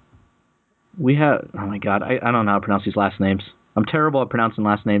 we have, oh my God, I don't know how to pronounce these last names. I'm terrible at pronouncing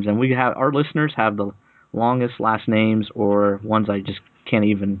last names, and our listeners have the longest last names or ones I just can't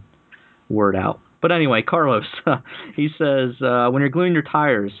even word out. But anyway, Carlos, he says, when you're gluing your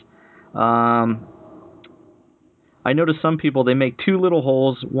tires, I noticed some people, they make 2 little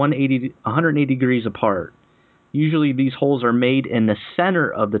holes 180 degrees apart. Usually these holes are made in the center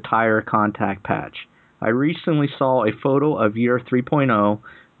of the tire contact patch. I recently saw a photo of year 3.0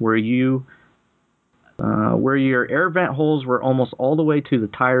 where your air vent holes were almost all the way to the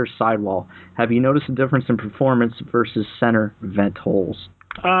tire's sidewall. Have you noticed a difference in performance versus center vent holes?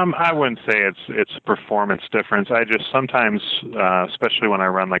 I wouldn't say it's a performance difference. I just sometimes, especially when I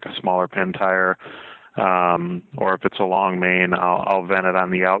run like a smaller pin tire, or if it's a long main, I'll vent it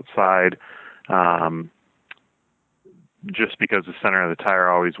on the outside, just because the center of the tire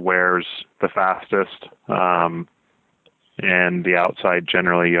always wears the fastest, and the outside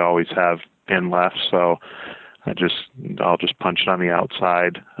generally you always have pin left, so I'll just punch it on the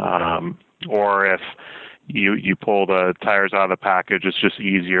outside, or if you pull the tires out of the package, it's just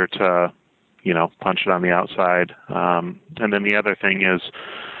easier to punch it on the outside. And then the other thing is,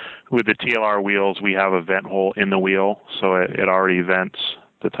 with the TLR wheels, we have a vent hole in the wheel, so it already vents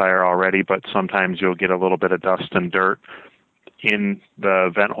the tire already, but sometimes you'll get a little bit of dust and dirt in the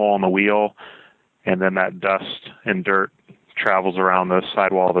vent hole in the wheel, and then that dust and dirt travels around the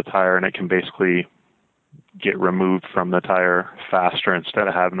sidewall of the tire, and it can basically get removed from the tire faster instead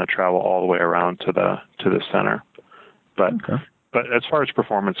of having to travel all the way around to the center. But as far as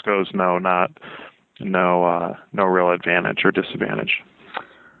performance goes, no real advantage or disadvantage.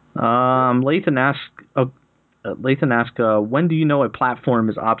 Lathan asks, when do you know a platform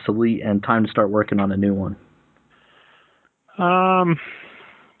is obsolete and time to start working on a new one? I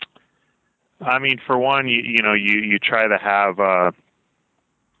mean, for one, you try to have,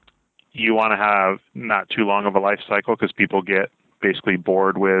 you want to have not too long of a life cycle because people get basically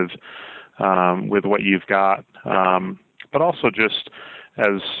bored with what you've got. But also just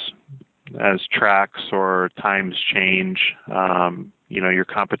as tracks or times change, your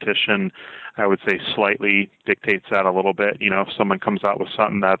competition, I would say, slightly dictates that a little bit. If someone comes out with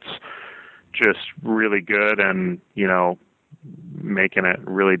something that's just really good and, making it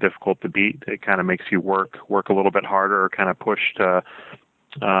really difficult to beat, it kind of makes you work a little bit harder or kind of push to,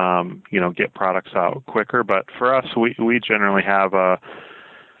 get products out quicker. But for us, we generally have a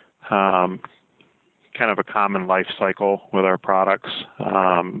kind of a common life cycle with our products.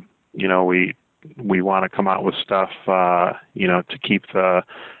 We want to come out with stuff, to keep the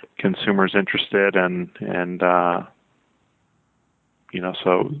consumers interested and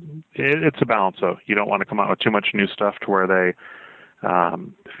so it's a balance though. You don't want to come out with too much new stuff to where they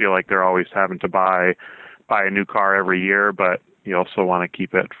feel like they're always having to buy a new car every year, but you also want to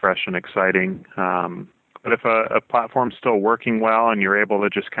keep it fresh and exciting. But if a platform's still working well and you're able to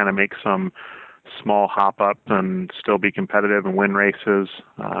just kind of make some small hop up and still be competitive and win races,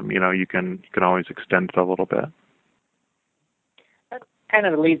 you can always extend it a little bit. That kind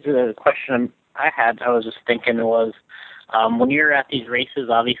of leads to the question I had. I was just thinking was, when you're at these races,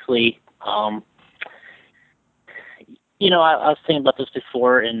 obviously, I was thinking about this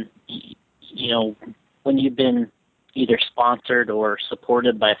before, and, when you've been either sponsored or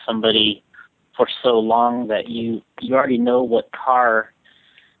supported by somebody for so long that you already know what car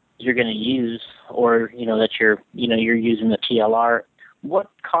you're going to use, or, that you're using the TLR. What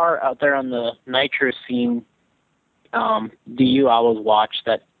car out there on the nitro scene do you always watch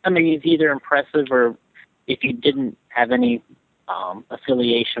that, is either impressive, or if you didn't have any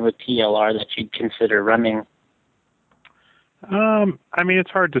affiliation with TLR that you'd consider running? It's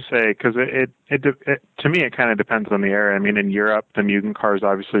hard to say because it to me it kind of depends on the area. In Europe, the Mugen car is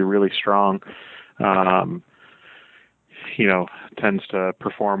obviously really strong. Tends to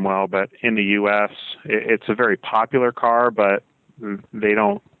perform well, but in the U.S., it's a very popular car, but they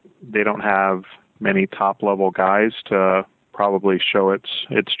don't have many top level guys to probably show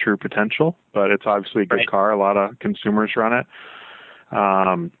its true potential. But it's obviously a good car. A lot of consumers run it.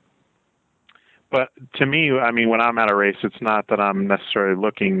 But to me, when I'm at a race, it's not that I'm necessarily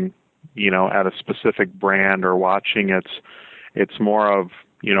looking, at a specific brand or watching. It's more of,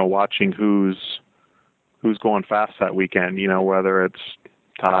 watching who's going fast that weekend, whether it's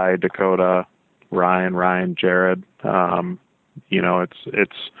Ty, Dakota, Ryan, Jared.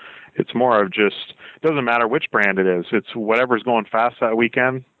 It's more of just, it doesn't matter which brand it is. It's whatever's going fast that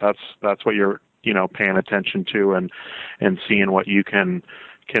weekend. That's what you're, paying attention to and seeing what you can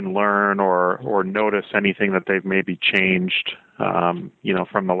learn or notice anything that they've maybe changed, from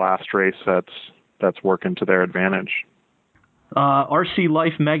the last race that's working to their advantage. RC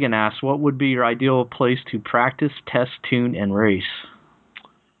Life Megan asks, what would be your ideal place to practice, test, tune, and race?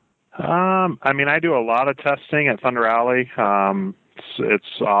 I do a lot of testing at Thunder Alley. It's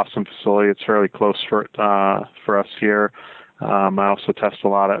an awesome facility. It's fairly close for us here. I also test a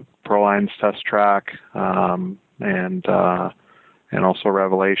lot at Proline's test track, and also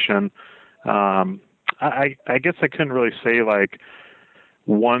Revelation. I guess I couldn't really say like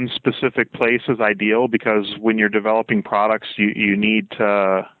one specific place is ideal, because when you're developing products, you need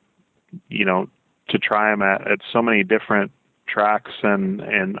to try them at so many different tracks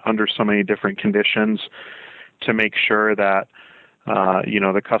and under so many different conditions to make sure that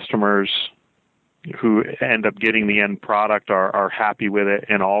the customers who end up getting the end product are happy with it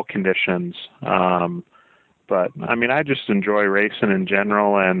in all conditions. But I just enjoy racing in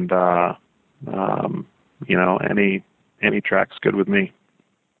general, and any track's good with me.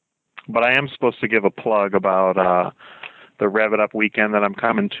 But I am supposed to give a plug about the Rev It Up weekend that I'm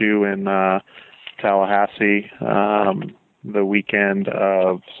coming to in Tallahassee, the weekend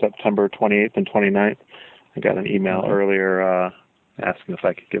of September 28th and 29th. I got an email earlier asking if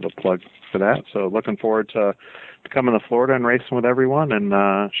I could give a plug for that. So looking forward to coming to Florida and racing with everyone,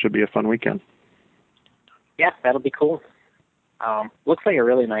 and should be a fun weekend. Yeah, that'll be cool. Looks like a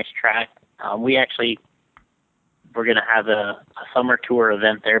really nice track. We're going to have a summer tour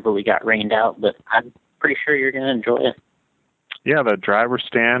event there, but we got rained out. But I'm pretty sure you're going to enjoy it. Yeah, the driver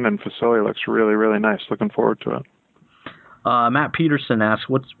stand and facility looks really, really nice. Looking forward to it. Matt Peterson asks,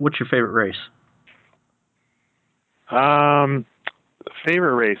 what's your favorite race?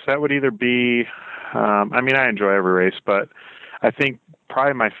 Favorite race, that would either be, I enjoy every race, but I think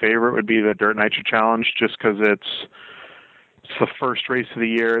probably my favorite would be the Dirt Nitro Challenge, just because it's the first race of the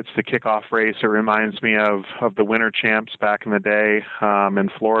year. It's the kickoff race. It reminds me of the Winter Champs back in the day in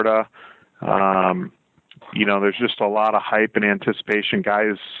Florida. There's just a lot of hype and anticipation.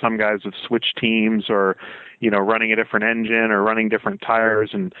 Some guys have switched teams or, running a different engine or running different tires,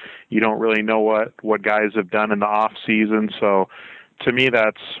 and you don't really know what guys have done in the off season. So to me,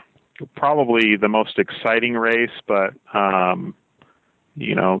 that's probably the most exciting race, but,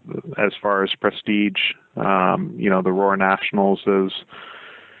 as far as prestige, the Roar Nationals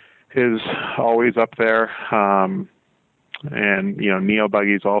is always up there. And Neo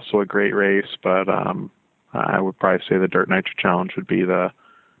Buggy is also a great race, but I would probably say the Dirt Nitro Challenge would be the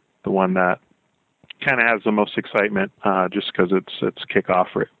one that kind of has the most excitement, just because it's kickoff,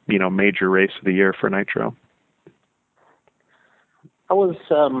 major race of the year for Nitro. I was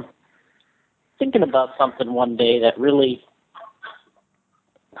thinking about something one day that really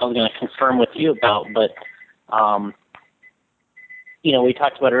I was going to confirm with you about, but we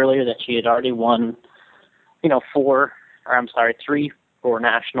talked about earlier that she had already won, 3 Roar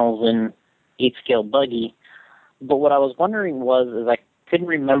Nationals in 8-scale buggy. But what I was wondering is I couldn't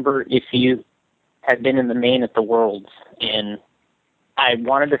remember if you had been in the main at the Worlds, and I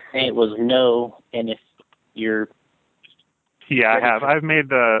wanted to say it was no, and if you're... Yeah, I have. I've made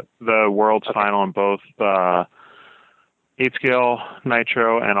the Worlds final in both 8-scale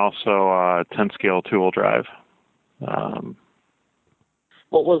Nitro and also 10-scale two-wheel drive.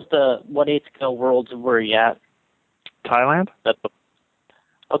 What 8-scale Worlds were you at? Thailand?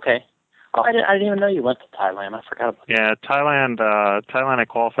 Okay. Oh, I didn't even know you went to Thailand. I forgot about that. Yeah, Thailand I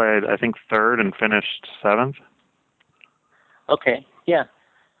qualified, I think, 3rd and finished 7th. Okay, yeah.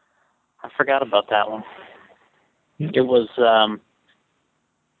 I forgot about that one. Yeah. It was,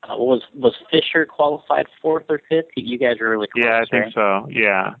 was Fisher qualified 4th or 5th? You guys were really close, yeah, I right? think so.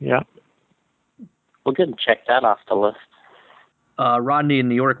 Yeah. Well, good. Check that off the list. Rodney in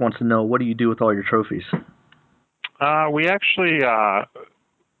New York wants to know, what do you do with all your trophies? We actually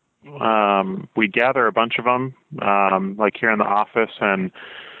we gather a bunch of them, like here in the office, and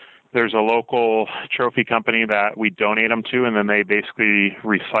there's a local trophy company that we donate them to, and then they basically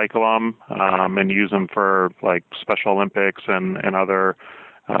recycle them and use them for like Special Olympics and other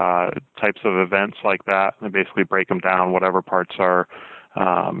types of events like that. They basically break them down, whatever parts are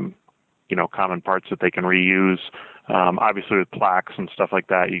common parts that they can reuse. Obviously with plaques and stuff like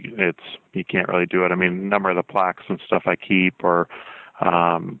that, you can't really do it. I mean, a number of the plaques and stuff I keep, or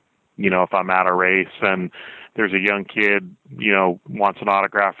if I'm at a race and there's a young kid, wants an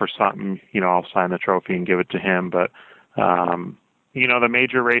autograph or something, I'll sign the trophy and give it to him. But the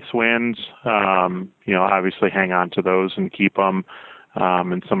major race wins, obviously hang on to those and keep them.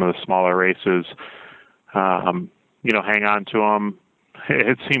 And some of the smaller races, hang on to them.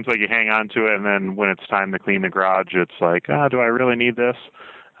 It seems like you hang on to it, and then when it's time to clean the garage, it's like, do I really need this?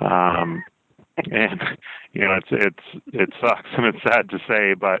 And it sucks and it's sad to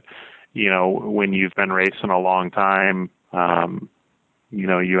say, but when you've been racing a long time,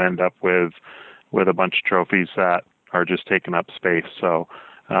 you end up with a bunch of trophies that are just taking up space. So,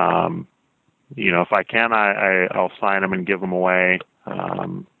 if I can, I'll sign them and give them away,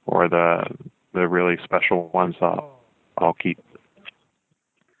 or the really special ones I'll keep.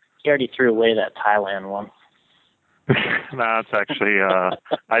 You already threw away that Thailand one. No, it's actually,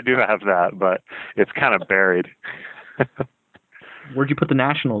 I do have that, but it's kind of buried. Where'd you put the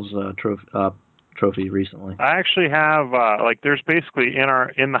Nationals trophy recently? I actually have, there's basically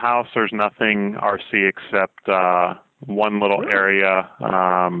in the house, there's nothing RC except one little area.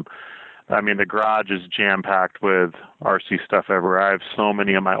 The garage is jam-packed with RC stuff everywhere. I have so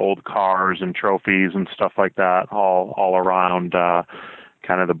many of my old cars and trophies and stuff like that all around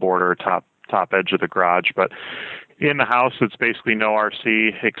kind of the border, top edge of the garage. But in the house, it's basically no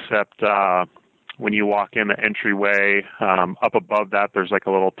RC except when you walk in the entryway, up above that, there's like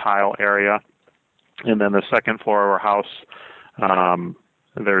a little tile area. And then the second floor of our house,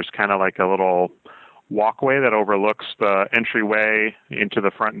 there's kind of like a little walkway that overlooks the entryway into the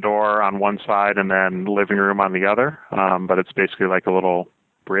front door on one side and then living room on the other. But it's basically like a little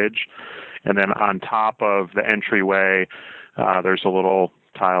bridge. And then on top of the entryway, there's a little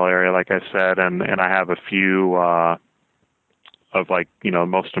tile area, like I said, and I have a few of like,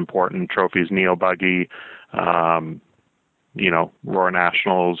 most important trophies, Neo Buggy, Roar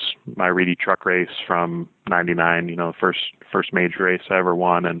Nationals, my Reedy truck race from '99, first major race I ever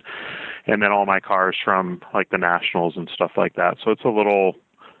won, and then all my cars from like the Nationals and stuff like that. So it's a little,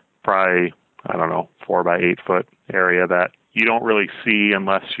 probably, I don't know, 4 by 8 foot area that you don't really see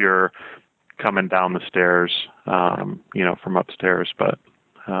unless you're coming down the stairs, from upstairs, but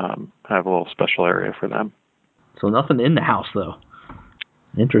I have a little special area for them. So nothing in the house, though.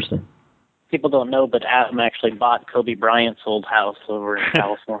 Interesting. People don't know, but Adam actually bought Kobe Bryant's old house over in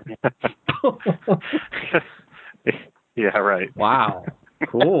California. Yeah, right. Wow.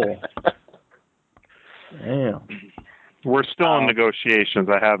 Cool. Damn. We're still in negotiations.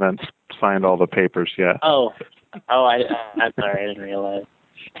 I haven't signed all the papers yet. I'm sorry, I didn't realize.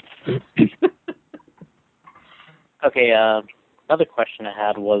 Okay, another question I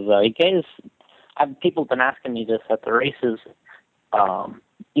had was, you guys, people have been asking me this at the races,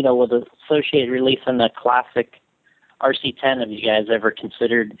 with the Associated releasing the classic RC10, have you guys ever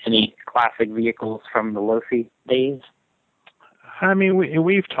considered any classic vehicles from the Lofi days? I mean,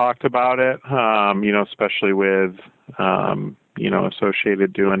 we've talked about it, especially with,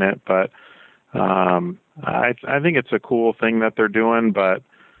 Associated doing it, but I think it's a cool thing that they're doing, but,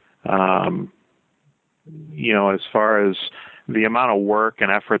 as far as the amount of work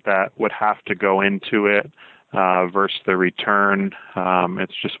and effort that would have to go into it versus the return,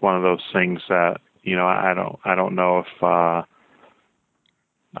 it's just one of those things that, I don't know if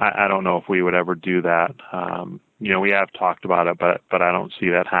I don't know if we would ever do that. We have talked about it, but I don't see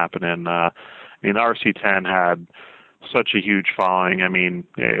that happening. The RC10 had such a huge following. I mean,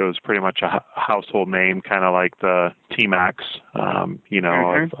 it was pretty much a household name, kind of like the T-Max, of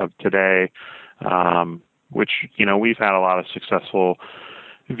today, which, we've had a lot of successful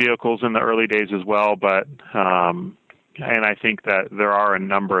vehicles in the early days as well. But, and I think that there are a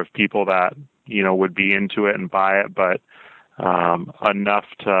number of people that, would be into it and buy it, but enough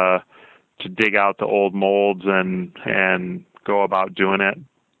to dig out the old molds and go about doing it,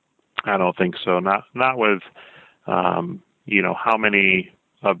 I don't think so. Not with, how many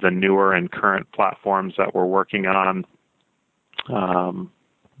of the newer and current platforms that we're working on.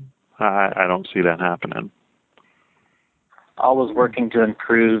 I don't see that happening. Always working to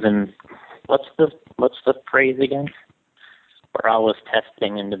improve, and what's the phrase again? We're always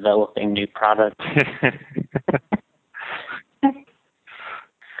testing and developing new products.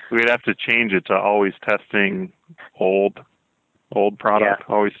 We'd have to change it to always testing old product,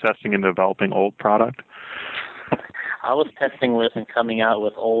 always testing and developing old product. I was testing with and coming out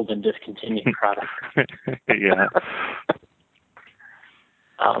with old and discontinued products. Yeah.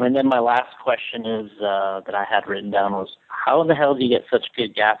 And then my last question is that I had written down was, how in the hell do you get such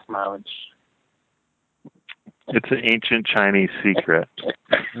good gas mileage? It's an ancient Chinese secret.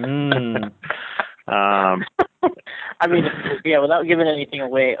 I mean, without giving anything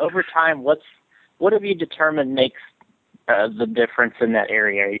away, over time, what have you determined makes the difference in that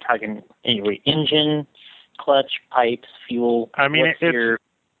area? Are you talking engine, clutch, pipes, fuel? I mean,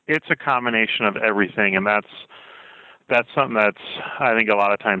 it's a combination of everything, and that's something that's, I think, a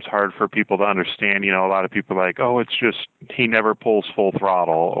lot of times hard for people to understand. A lot of people are like, oh, it's just he never pulls full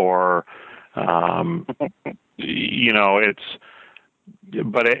throttle, or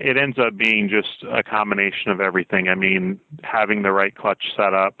but it ends up being just a combination of everything. I mean, having the right clutch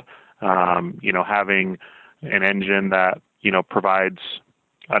setup, having an engine that, provides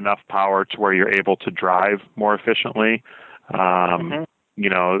enough power to where you're able to drive more efficiently. The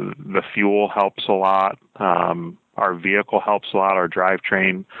fuel helps a lot. Our vehicle helps a lot, our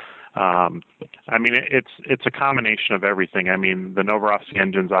drivetrain. I mean, it's a combination of everything. I mean, the Novorossi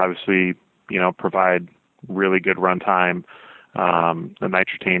engines obviously, provide really good runtime, the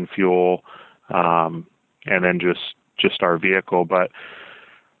nitratane fuel, and then just our vehicle. But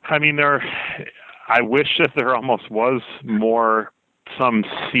I mean, I wish that there almost was some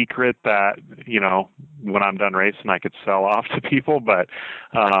secret that, when I'm done racing, I could sell off to people, but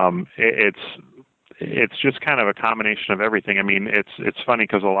it's just kind of a combination of everything. I mean, it's funny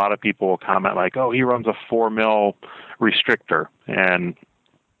because a lot of people will comment like, oh, he runs a 4 mil restrictor. And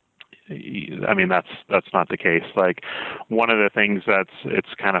I mean, that's not the case. Like, one of the things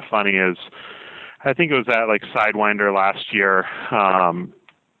it's kind of funny is, I think it was at like Sidewinder last year,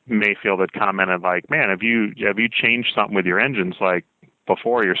 Mayfield had commented like, man, have you changed something with your engines? Like,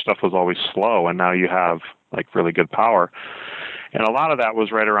 before your stuff was always slow and now you have like really good power. And a lot of that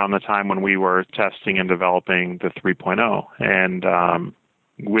was right around the time when we were testing and developing the 3.0. And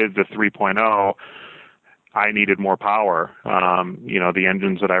with the 3.0, I needed more power. The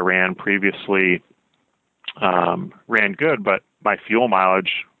engines that I ran previously ran good, but my fuel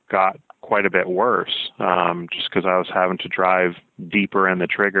mileage got quite a bit worse, just because I was having to drive deeper in the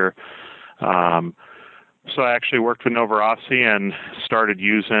trigger. So I actually worked with Novorossi and started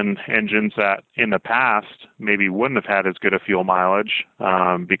using engines that in the past maybe wouldn't have had as good a fuel mileage,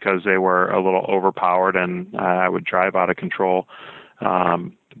 because they were a little overpowered and I would drive out of control.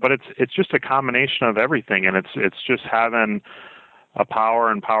 But it's just a combination of everything, and it's just having a power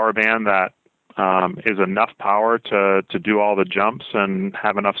and power band that is enough power to do all the jumps and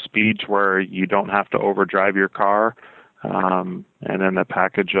have enough speed to where you don't have to overdrive your car. And then the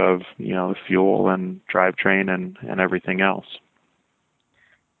package of, the fuel and drivetrain and everything else.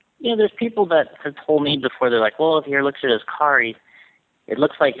 There's people that have told me before, they're like, well, if you look at his car, it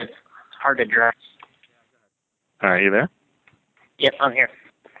looks like it's hard to drive. Are you there? Yep, I'm here.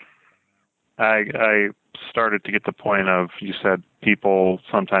 I started to get the point of, you said people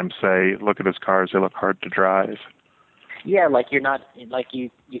sometimes say, look at his cars, they look hard to drive. Yeah, like you're not, like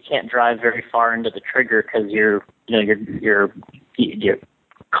you can't drive very far into the trigger because your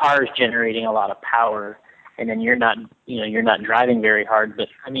car is generating a lot of power, and then you're not driving very hard. But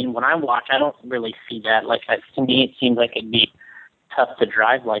I mean, when I watch, I don't really see that. Like, to me, it seems like it'd be tough to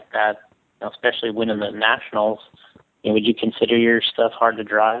drive like that, especially winning the nationals. Would you consider your stuff hard to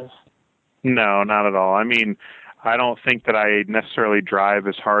drive? No, not at all. I mean, I don't think that I necessarily drive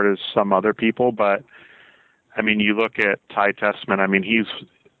as hard as some other people, but I mean, you look at Ty Tessman. I mean, he's,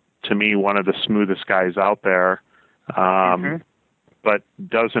 to me, one of the smoothest guys out there, but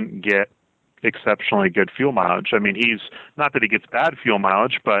doesn't get exceptionally good fuel mileage. I mean, he's not that he gets bad fuel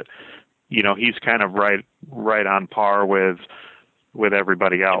mileage, but he's kind of right on par with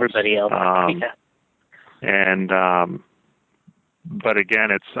everybody else. Everybody else. But again,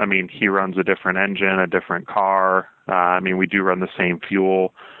 he runs a different engine, a different car. We do run the same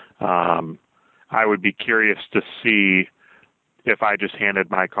fuel. I would be curious to see if I just handed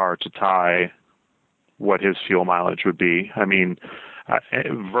my car to Ty, what his fuel mileage would be.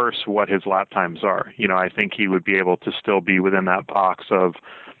 Versus what his lap times are. I think he would be able to still be within that box of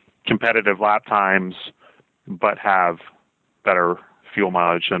competitive lap times, but have better fuel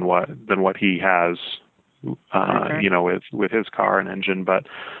mileage than what he has, with his car and engine. But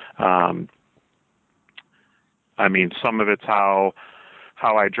some of it's how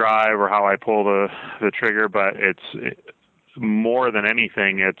I drive or how I pull the trigger, but it's more than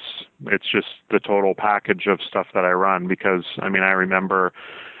anything, it's just the total package of stuff that I run. Because I remember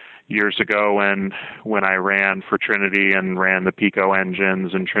years ago when I ran for Trinity and ran the Pico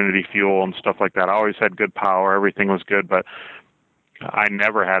engines and Trinity fuel and stuff like that, I always had good power, everything was good, but I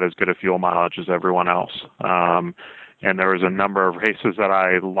never had as good a fuel mileage as everyone else. And there was a number of races that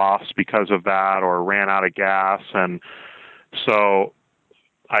I lost because of that or ran out of gas. And so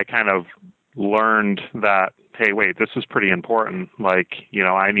I kind of learned that, hey, wait, this is pretty important. Like,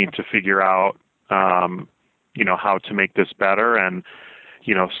 I need to figure out, how to make this better. And,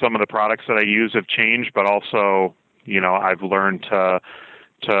 some of the products that I use have changed, but also, I've learned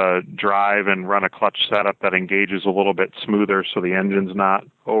to drive and run a clutch setup that engages a little bit smoother so the engine's not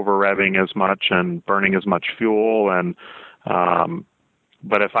over revving as much and burning as much fuel. And,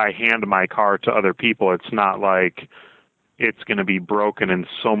 but if I hand my car to other people, it's not like it's going to be broken and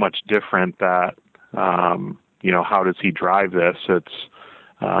so much different that, how does he drive this?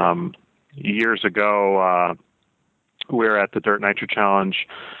 It's, years ago, we were at the Dirt Nitro Challenge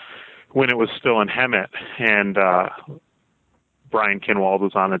when it was still in Hemet, and, Brian Kinwald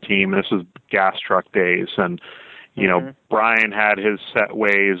was on the team. This is gas truck days. And, Brian had his set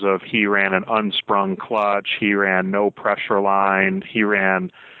ways of, he ran an unsprung clutch. He ran no pressure line. He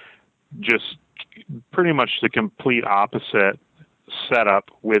ran just pretty much the complete opposite setup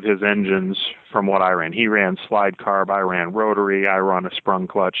with his engines from what I ran. He ran slide carb. I ran rotary. I run a sprung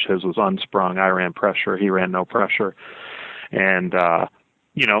clutch. His was unsprung. I ran pressure. He ran no pressure. And,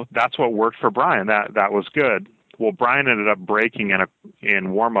 that's what worked for Brian. That was good. Well, Brian ended up breaking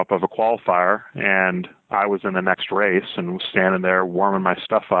in warm-up of a qualifier, and I was in the next race and was standing there warming my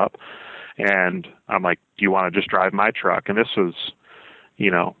stuff up. And I'm like, do you want to just drive my truck? And this was, I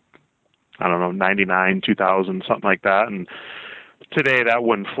don't know, 99, 2000, something like that. And today that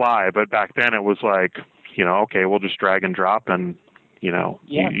wouldn't fly. But back then it was like, okay, we'll just drag and drop and,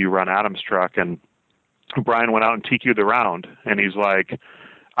 you run Adam's truck. And Brian went out and TQ'd the round. And he's like,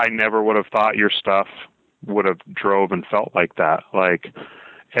 I never would have thought your stuff would have drove and felt like that. Like,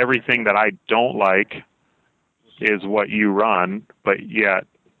 everything that I don't like is what you run, but yet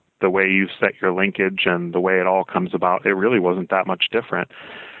the way you set your linkage and the way it all comes about, it really wasn't that much different.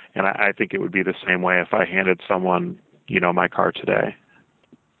 And I think it would be the same way if I handed someone, my car today.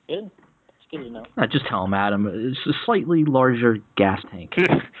 Good. Good to know. Just tell him, Adam. It's a slightly larger gas tank.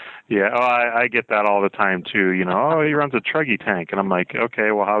 Yeah, I get that all the time too. Oh, he runs a Truggy tank, and I'm like,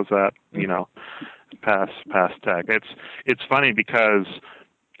 okay, well, how's that? Pass tech. It's funny because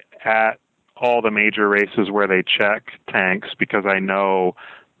at all the major races where they check tanks, because I know,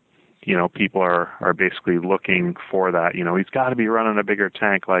 people are basically looking for that. He's got to be running a bigger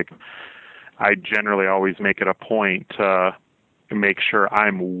tank. Like, I generally always make it a point to make sure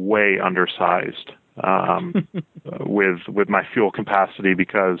I'm way undersized with my fuel capacity,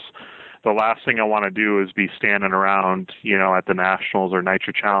 because the last thing I want to do is be standing around, at the Nationals or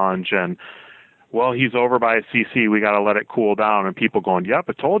Nitro Challenge and, well, he's over by a CC, we got to let it cool down, and people going, yep,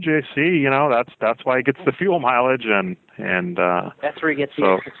 I told you, see, that's why he gets the fuel mileage, and that's where he gets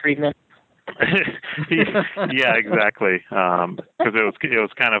the extra treatment. Yeah, exactly. Because it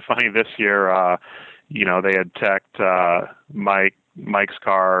was kind of funny this year. They had teched Mike's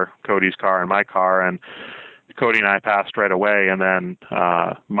car, Cody's car, and my car, and Cody and I passed right away, and then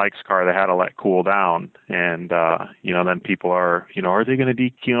Mike's car they had to let cool down, and then people are they going to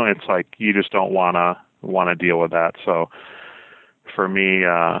DQ? It's like you just don't want to deal with that. So for me,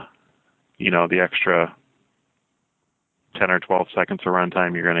 the extra 10 or 12 seconds of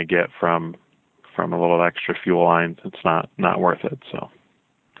runtime you're going to get from a little extra fuel line, it's not worth it. So.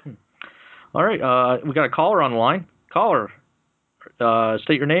 All right, we got a caller on the line. Caller,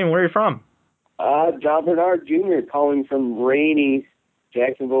 state your name and where you're from. John Bernard Jr. calling from rainy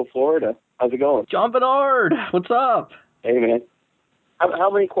Jacksonville, Florida. How's it going? John Bernard, what's up? Hey, man. How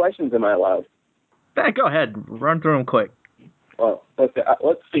many questions am I allowed? Go ahead. Run through them quick. Well,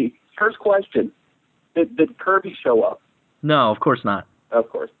 let's see. First question. Did Kirby show up? No, of course not. Of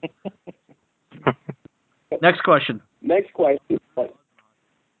course. Next question. Next question.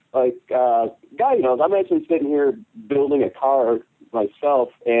 God knows, I'm actually sitting here building a car myself,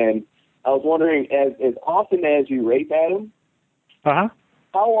 and I was wondering, as often as you race at them, how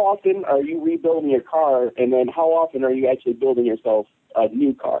often are you rebuilding your car, and then how often are you actually building yourself a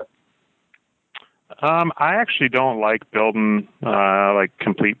new car? I actually don't like building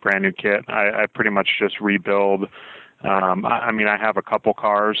complete brand new kit. I pretty much just rebuild. I have a couple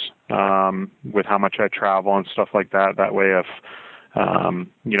cars with how much I travel and stuff like that. That way, if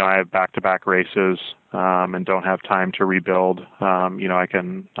I have back-to-back races and don't have time to rebuild, I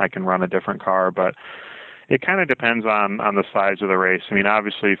can run a different car. But it kind of depends on the size of the race.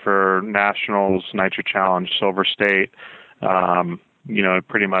 Obviously for Nationals, Nitro Challenge, Silver State,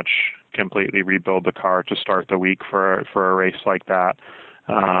 pretty much completely rebuild the car to start the week for a race like that.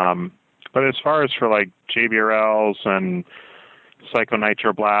 But as far as for like JBRLs and Psycho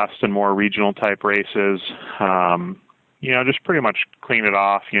Nitro Blast and more regional type races, just pretty much clean it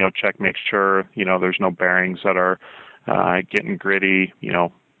off, check, make sure, there's no bearings that are getting gritty,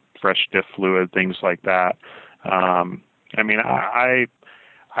 fresh diff fluid, things like that.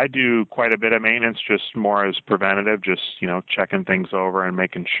 I do quite a bit of maintenance, just more as preventative, just, checking things over and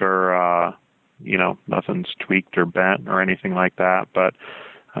making sure, nothing's tweaked or bent or anything like that. But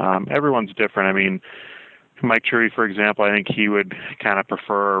everyone's different. Mike Trury, for example, I think he would kind of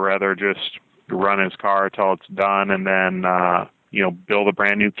prefer or rather just run his car till it's done and then, build a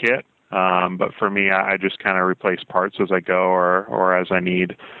brand new kit. But for me, I just kind of replace parts as I go or as I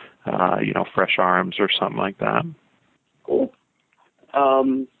need, fresh arms or something like that. Cool.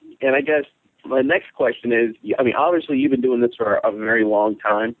 And I guess my next question is, obviously you've been doing this for a very long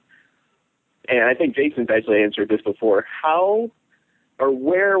time, and I think Jason's actually answered this before. How or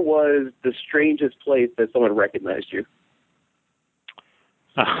where was the strangest place that someone recognized you?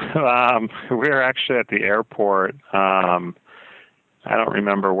 We were actually at the airport. I don't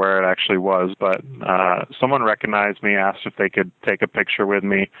remember where it actually was, but someone recognized me, asked if they could take a picture with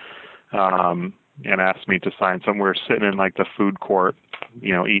me, and asked me to sign something. We were sitting in like the food court,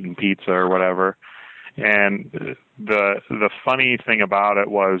 eating pizza or whatever. And the funny thing about it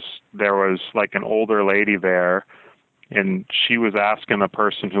was there was like an older lady there, and she was asking the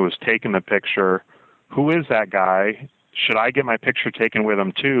person who was taking the picture, who is that guy? Should I get my picture taken with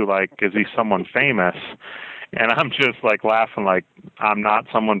him too? Like, is he someone famous? And I'm just like laughing, like, I'm not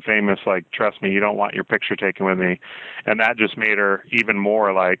someone famous. Like, trust me, you don't want your picture taken with me. And that just made her even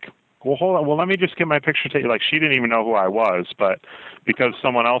more like, well, hold on. Well, let me just get my picture taken. Like, she didn't even know who I was, but because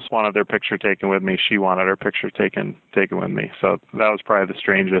someone else wanted their picture taken with me, she wanted her picture taken with me. So that was probably the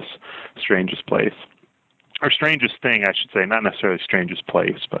strangest place. Or strangest thing, I should say. Not necessarily strangest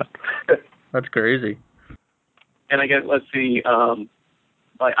place, but. That's crazy. And I guess, let's see,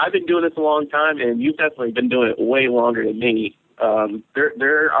 I've been doing this a long time, and you've definitely been doing it way longer than me.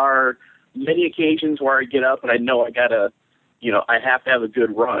 There are many occasions where I get up and I know I have to have a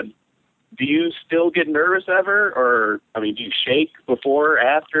good run. do you still get nervous ever, or do you shake before,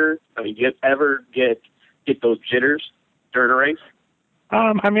 after? Do you ever get those jitters during a race?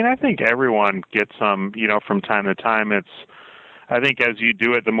 I think everyone gets some, from time to time. I think as you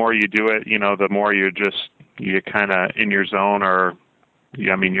do it, the more you do it, the more you're kind of in your zone, or,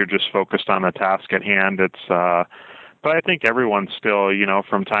 you're just focused on the task at hand. But I think everyone still,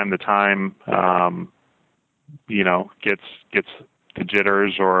 from time to time, gets the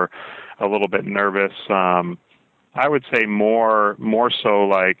jitters or a little bit nervous. I would say more so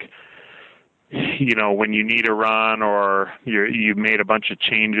like, when you need a run or you've made a bunch of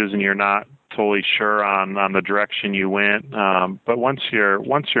changes and you're not totally sure on the direction you went. But once you're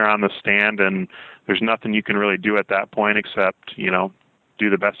on the stand and there's nothing you can really do at that point except, do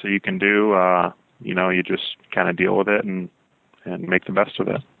the best that you can do, you just kind of deal with it and make the best of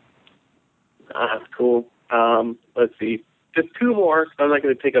it. That's cool. Let's see. Just two more. I'm not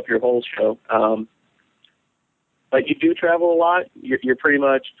going to take up your whole show. But you do travel a lot. You're pretty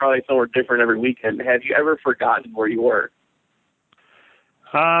much probably somewhere different every weekend. Have you ever forgotten where you were?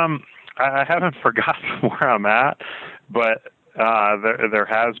 I haven't forgotten where I'm at, but there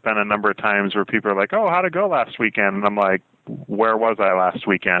has been a number of times where people are like, "Oh, how'd it go last weekend?" And I'm like, "Where was I last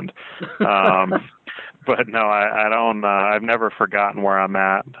weekend?" But no, I don't. I've never forgotten where I'm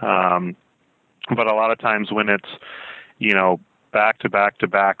at. But a lot of times when it's,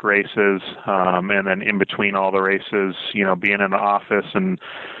 back-to-back races, and then in between all the races, being in the office and,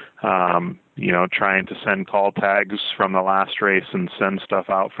 trying to send call tags from the last race and send stuff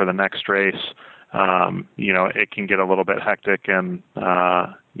out for the next race, it can get a little bit hectic. And,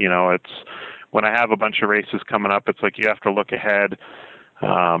 it's when I have a bunch of races coming up, it's like you have to look ahead,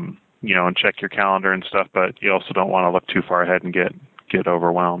 and check your calendar and stuff, but you also don't want to look too far ahead and get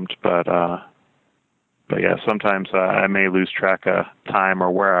overwhelmed. But yeah, sometimes I may lose track of time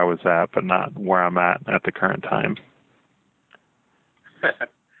or where I was at, but not where I'm at the current time.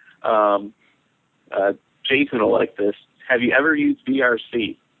 Jason will like this. Have you ever used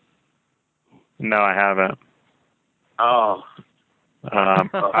VRC? No, I haven't. Oh.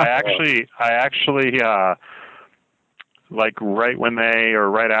 I actually, like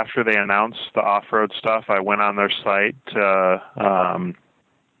right after they announced the off-road stuff, I went on their site to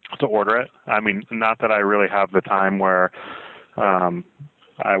order it. Not that I really have the time where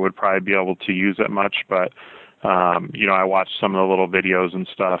I would probably be able to use it much, but I watched some of the little videos and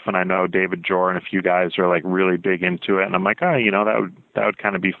stuff, and I know David Jor and a few guys are like really big into it, and I'm like, that would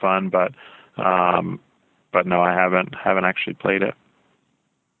kind of be fun, but no, I haven't actually played it.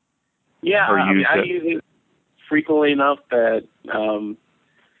 Yeah, I use it frequently enough that I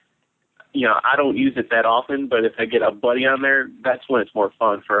don't use it that often, but if I get a buddy on there, that's when it's more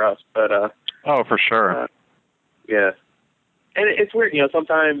fun for us. But oh, for sure. Yeah, and it's weird.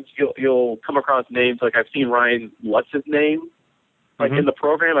 Sometimes you'll come across names like I've seen Ryan Lutz's name, like in the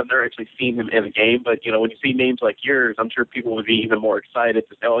program. I've never actually seen him in a game, but when you see names like yours, I'm sure people would be even more excited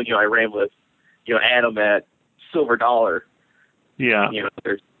to say, "Oh, I ran with Adam at Silver Dollar." Yeah.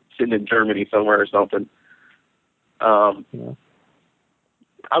 They're sitting in Germany somewhere or something. Yeah.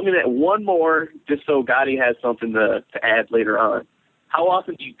 I'm going to add one more just so Gotti has something to add later on. How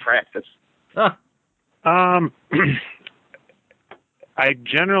often do you practice? I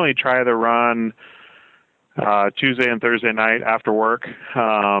generally try to run Tuesday and Thursday night after work,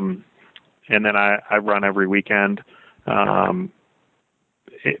 and then I run every weekend. But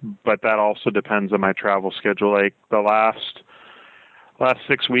that also depends on my travel schedule. Like the last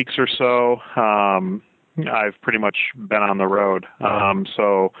 6 weeks or so, I've pretty much been on the road.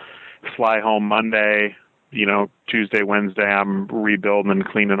 So fly home Monday, Tuesday, Wednesday, I'm rebuilding and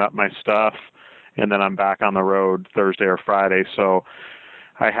cleaning up my stuff. And then I'm back on the road Thursday or Friday. So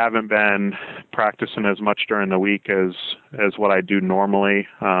I haven't been practicing as much during the week as what I do normally.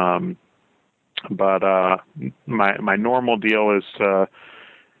 But my normal deal is to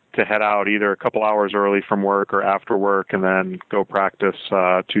head out either a couple hours early from work or after work and then go practice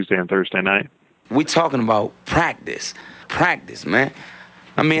Tuesday and Thursday night. We talking about practice, man.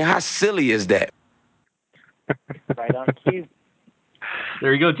 How silly is that? Right on cue.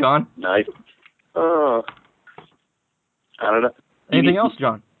 There you go, John. Nice. I don't know. Anything else,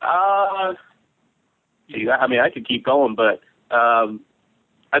 John? I could keep going, but I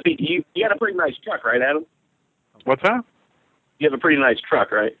think you had a pretty nice truck, right, Adam? What's that? You have a pretty nice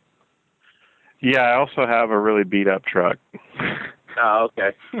truck, right? Yeah, I also have a really beat-up truck. Oh,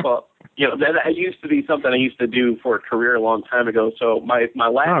 okay. Well, that used to be something I used to do for a career a long time ago. So my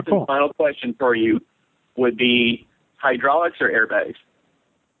last and final question for you would be hydraulics or airbags?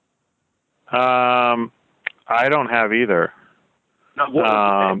 I don't have either. No, what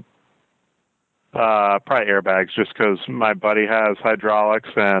would you Probably airbags, just because my buddy has hydraulics,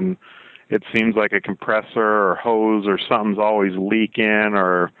 and it seems like a compressor or hose or something's always leaking,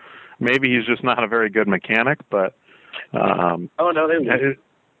 or maybe he's just not a very good mechanic, but oh no,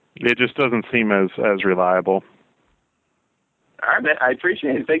 it just doesn't seem as reliable. All right, man. I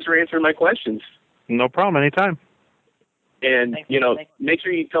appreciate it. Thanks for answering my questions. No problem. Anytime. And make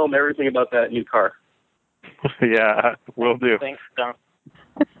sure you tell them everything about that new car. Yeah, will do. Thanks, Don.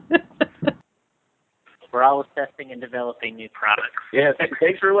 We're always testing and developing new products. Yeah,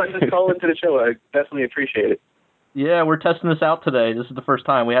 thanks for letting us call into the show. I definitely appreciate it. Yeah, we're testing this out today. This is the first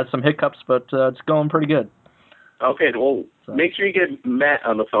time. We had some hiccups, but it's going pretty good. Okay, well, make sure you get Matt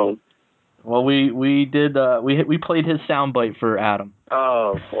on the phone. Well, we did we played his soundbite for Adam.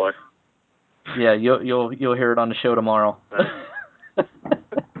 Oh boy. Yeah, you'll hear it on the show tomorrow.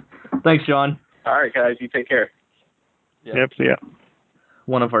 Thanks, John. All right, guys, you take care. Yep, see ya.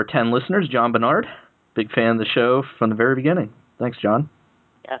 One of our 10 listeners, John Bernard, big fan of the show from the very beginning. Thanks, John.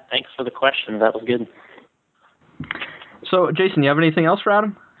 Yeah, thanks for the question. That was good. So, Jason, you have anything else for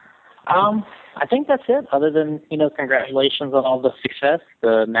Adam? I think that's it. Other than, congratulations on all the success,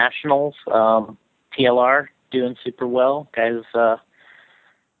 the Nationals, TLR doing super well. Guys,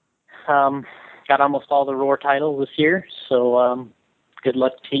 got almost all the Roar titles this year. So, good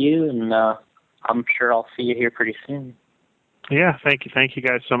luck to you, and I'm sure I'll see you here pretty soon. Yeah, thank you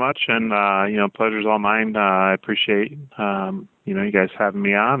guys so much, and pleasure's all mine. I appreciate you guys having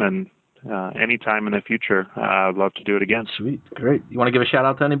me on, and anytime in the future, I'd love to do it again. Sweet, great. You want to give a shout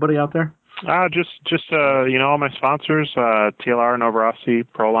out to anybody out there? Just all my sponsors: TLR, Novarossi,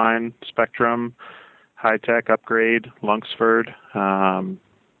 Proline, Spectrum, High Tech, Upgrade, Lungsford.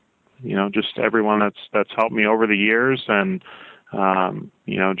 Just everyone that's helped me over the years, and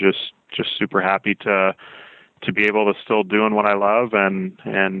just super happy to be able to still doing what I love and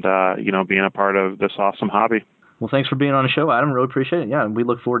being a part of this awesome hobby. Well, thanks for being on the show, Adam. Really appreciate it. Yeah, and we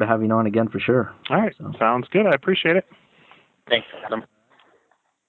look forward to having you on again for sure. All right. So. Sounds good. I appreciate it. Thanks, Adam.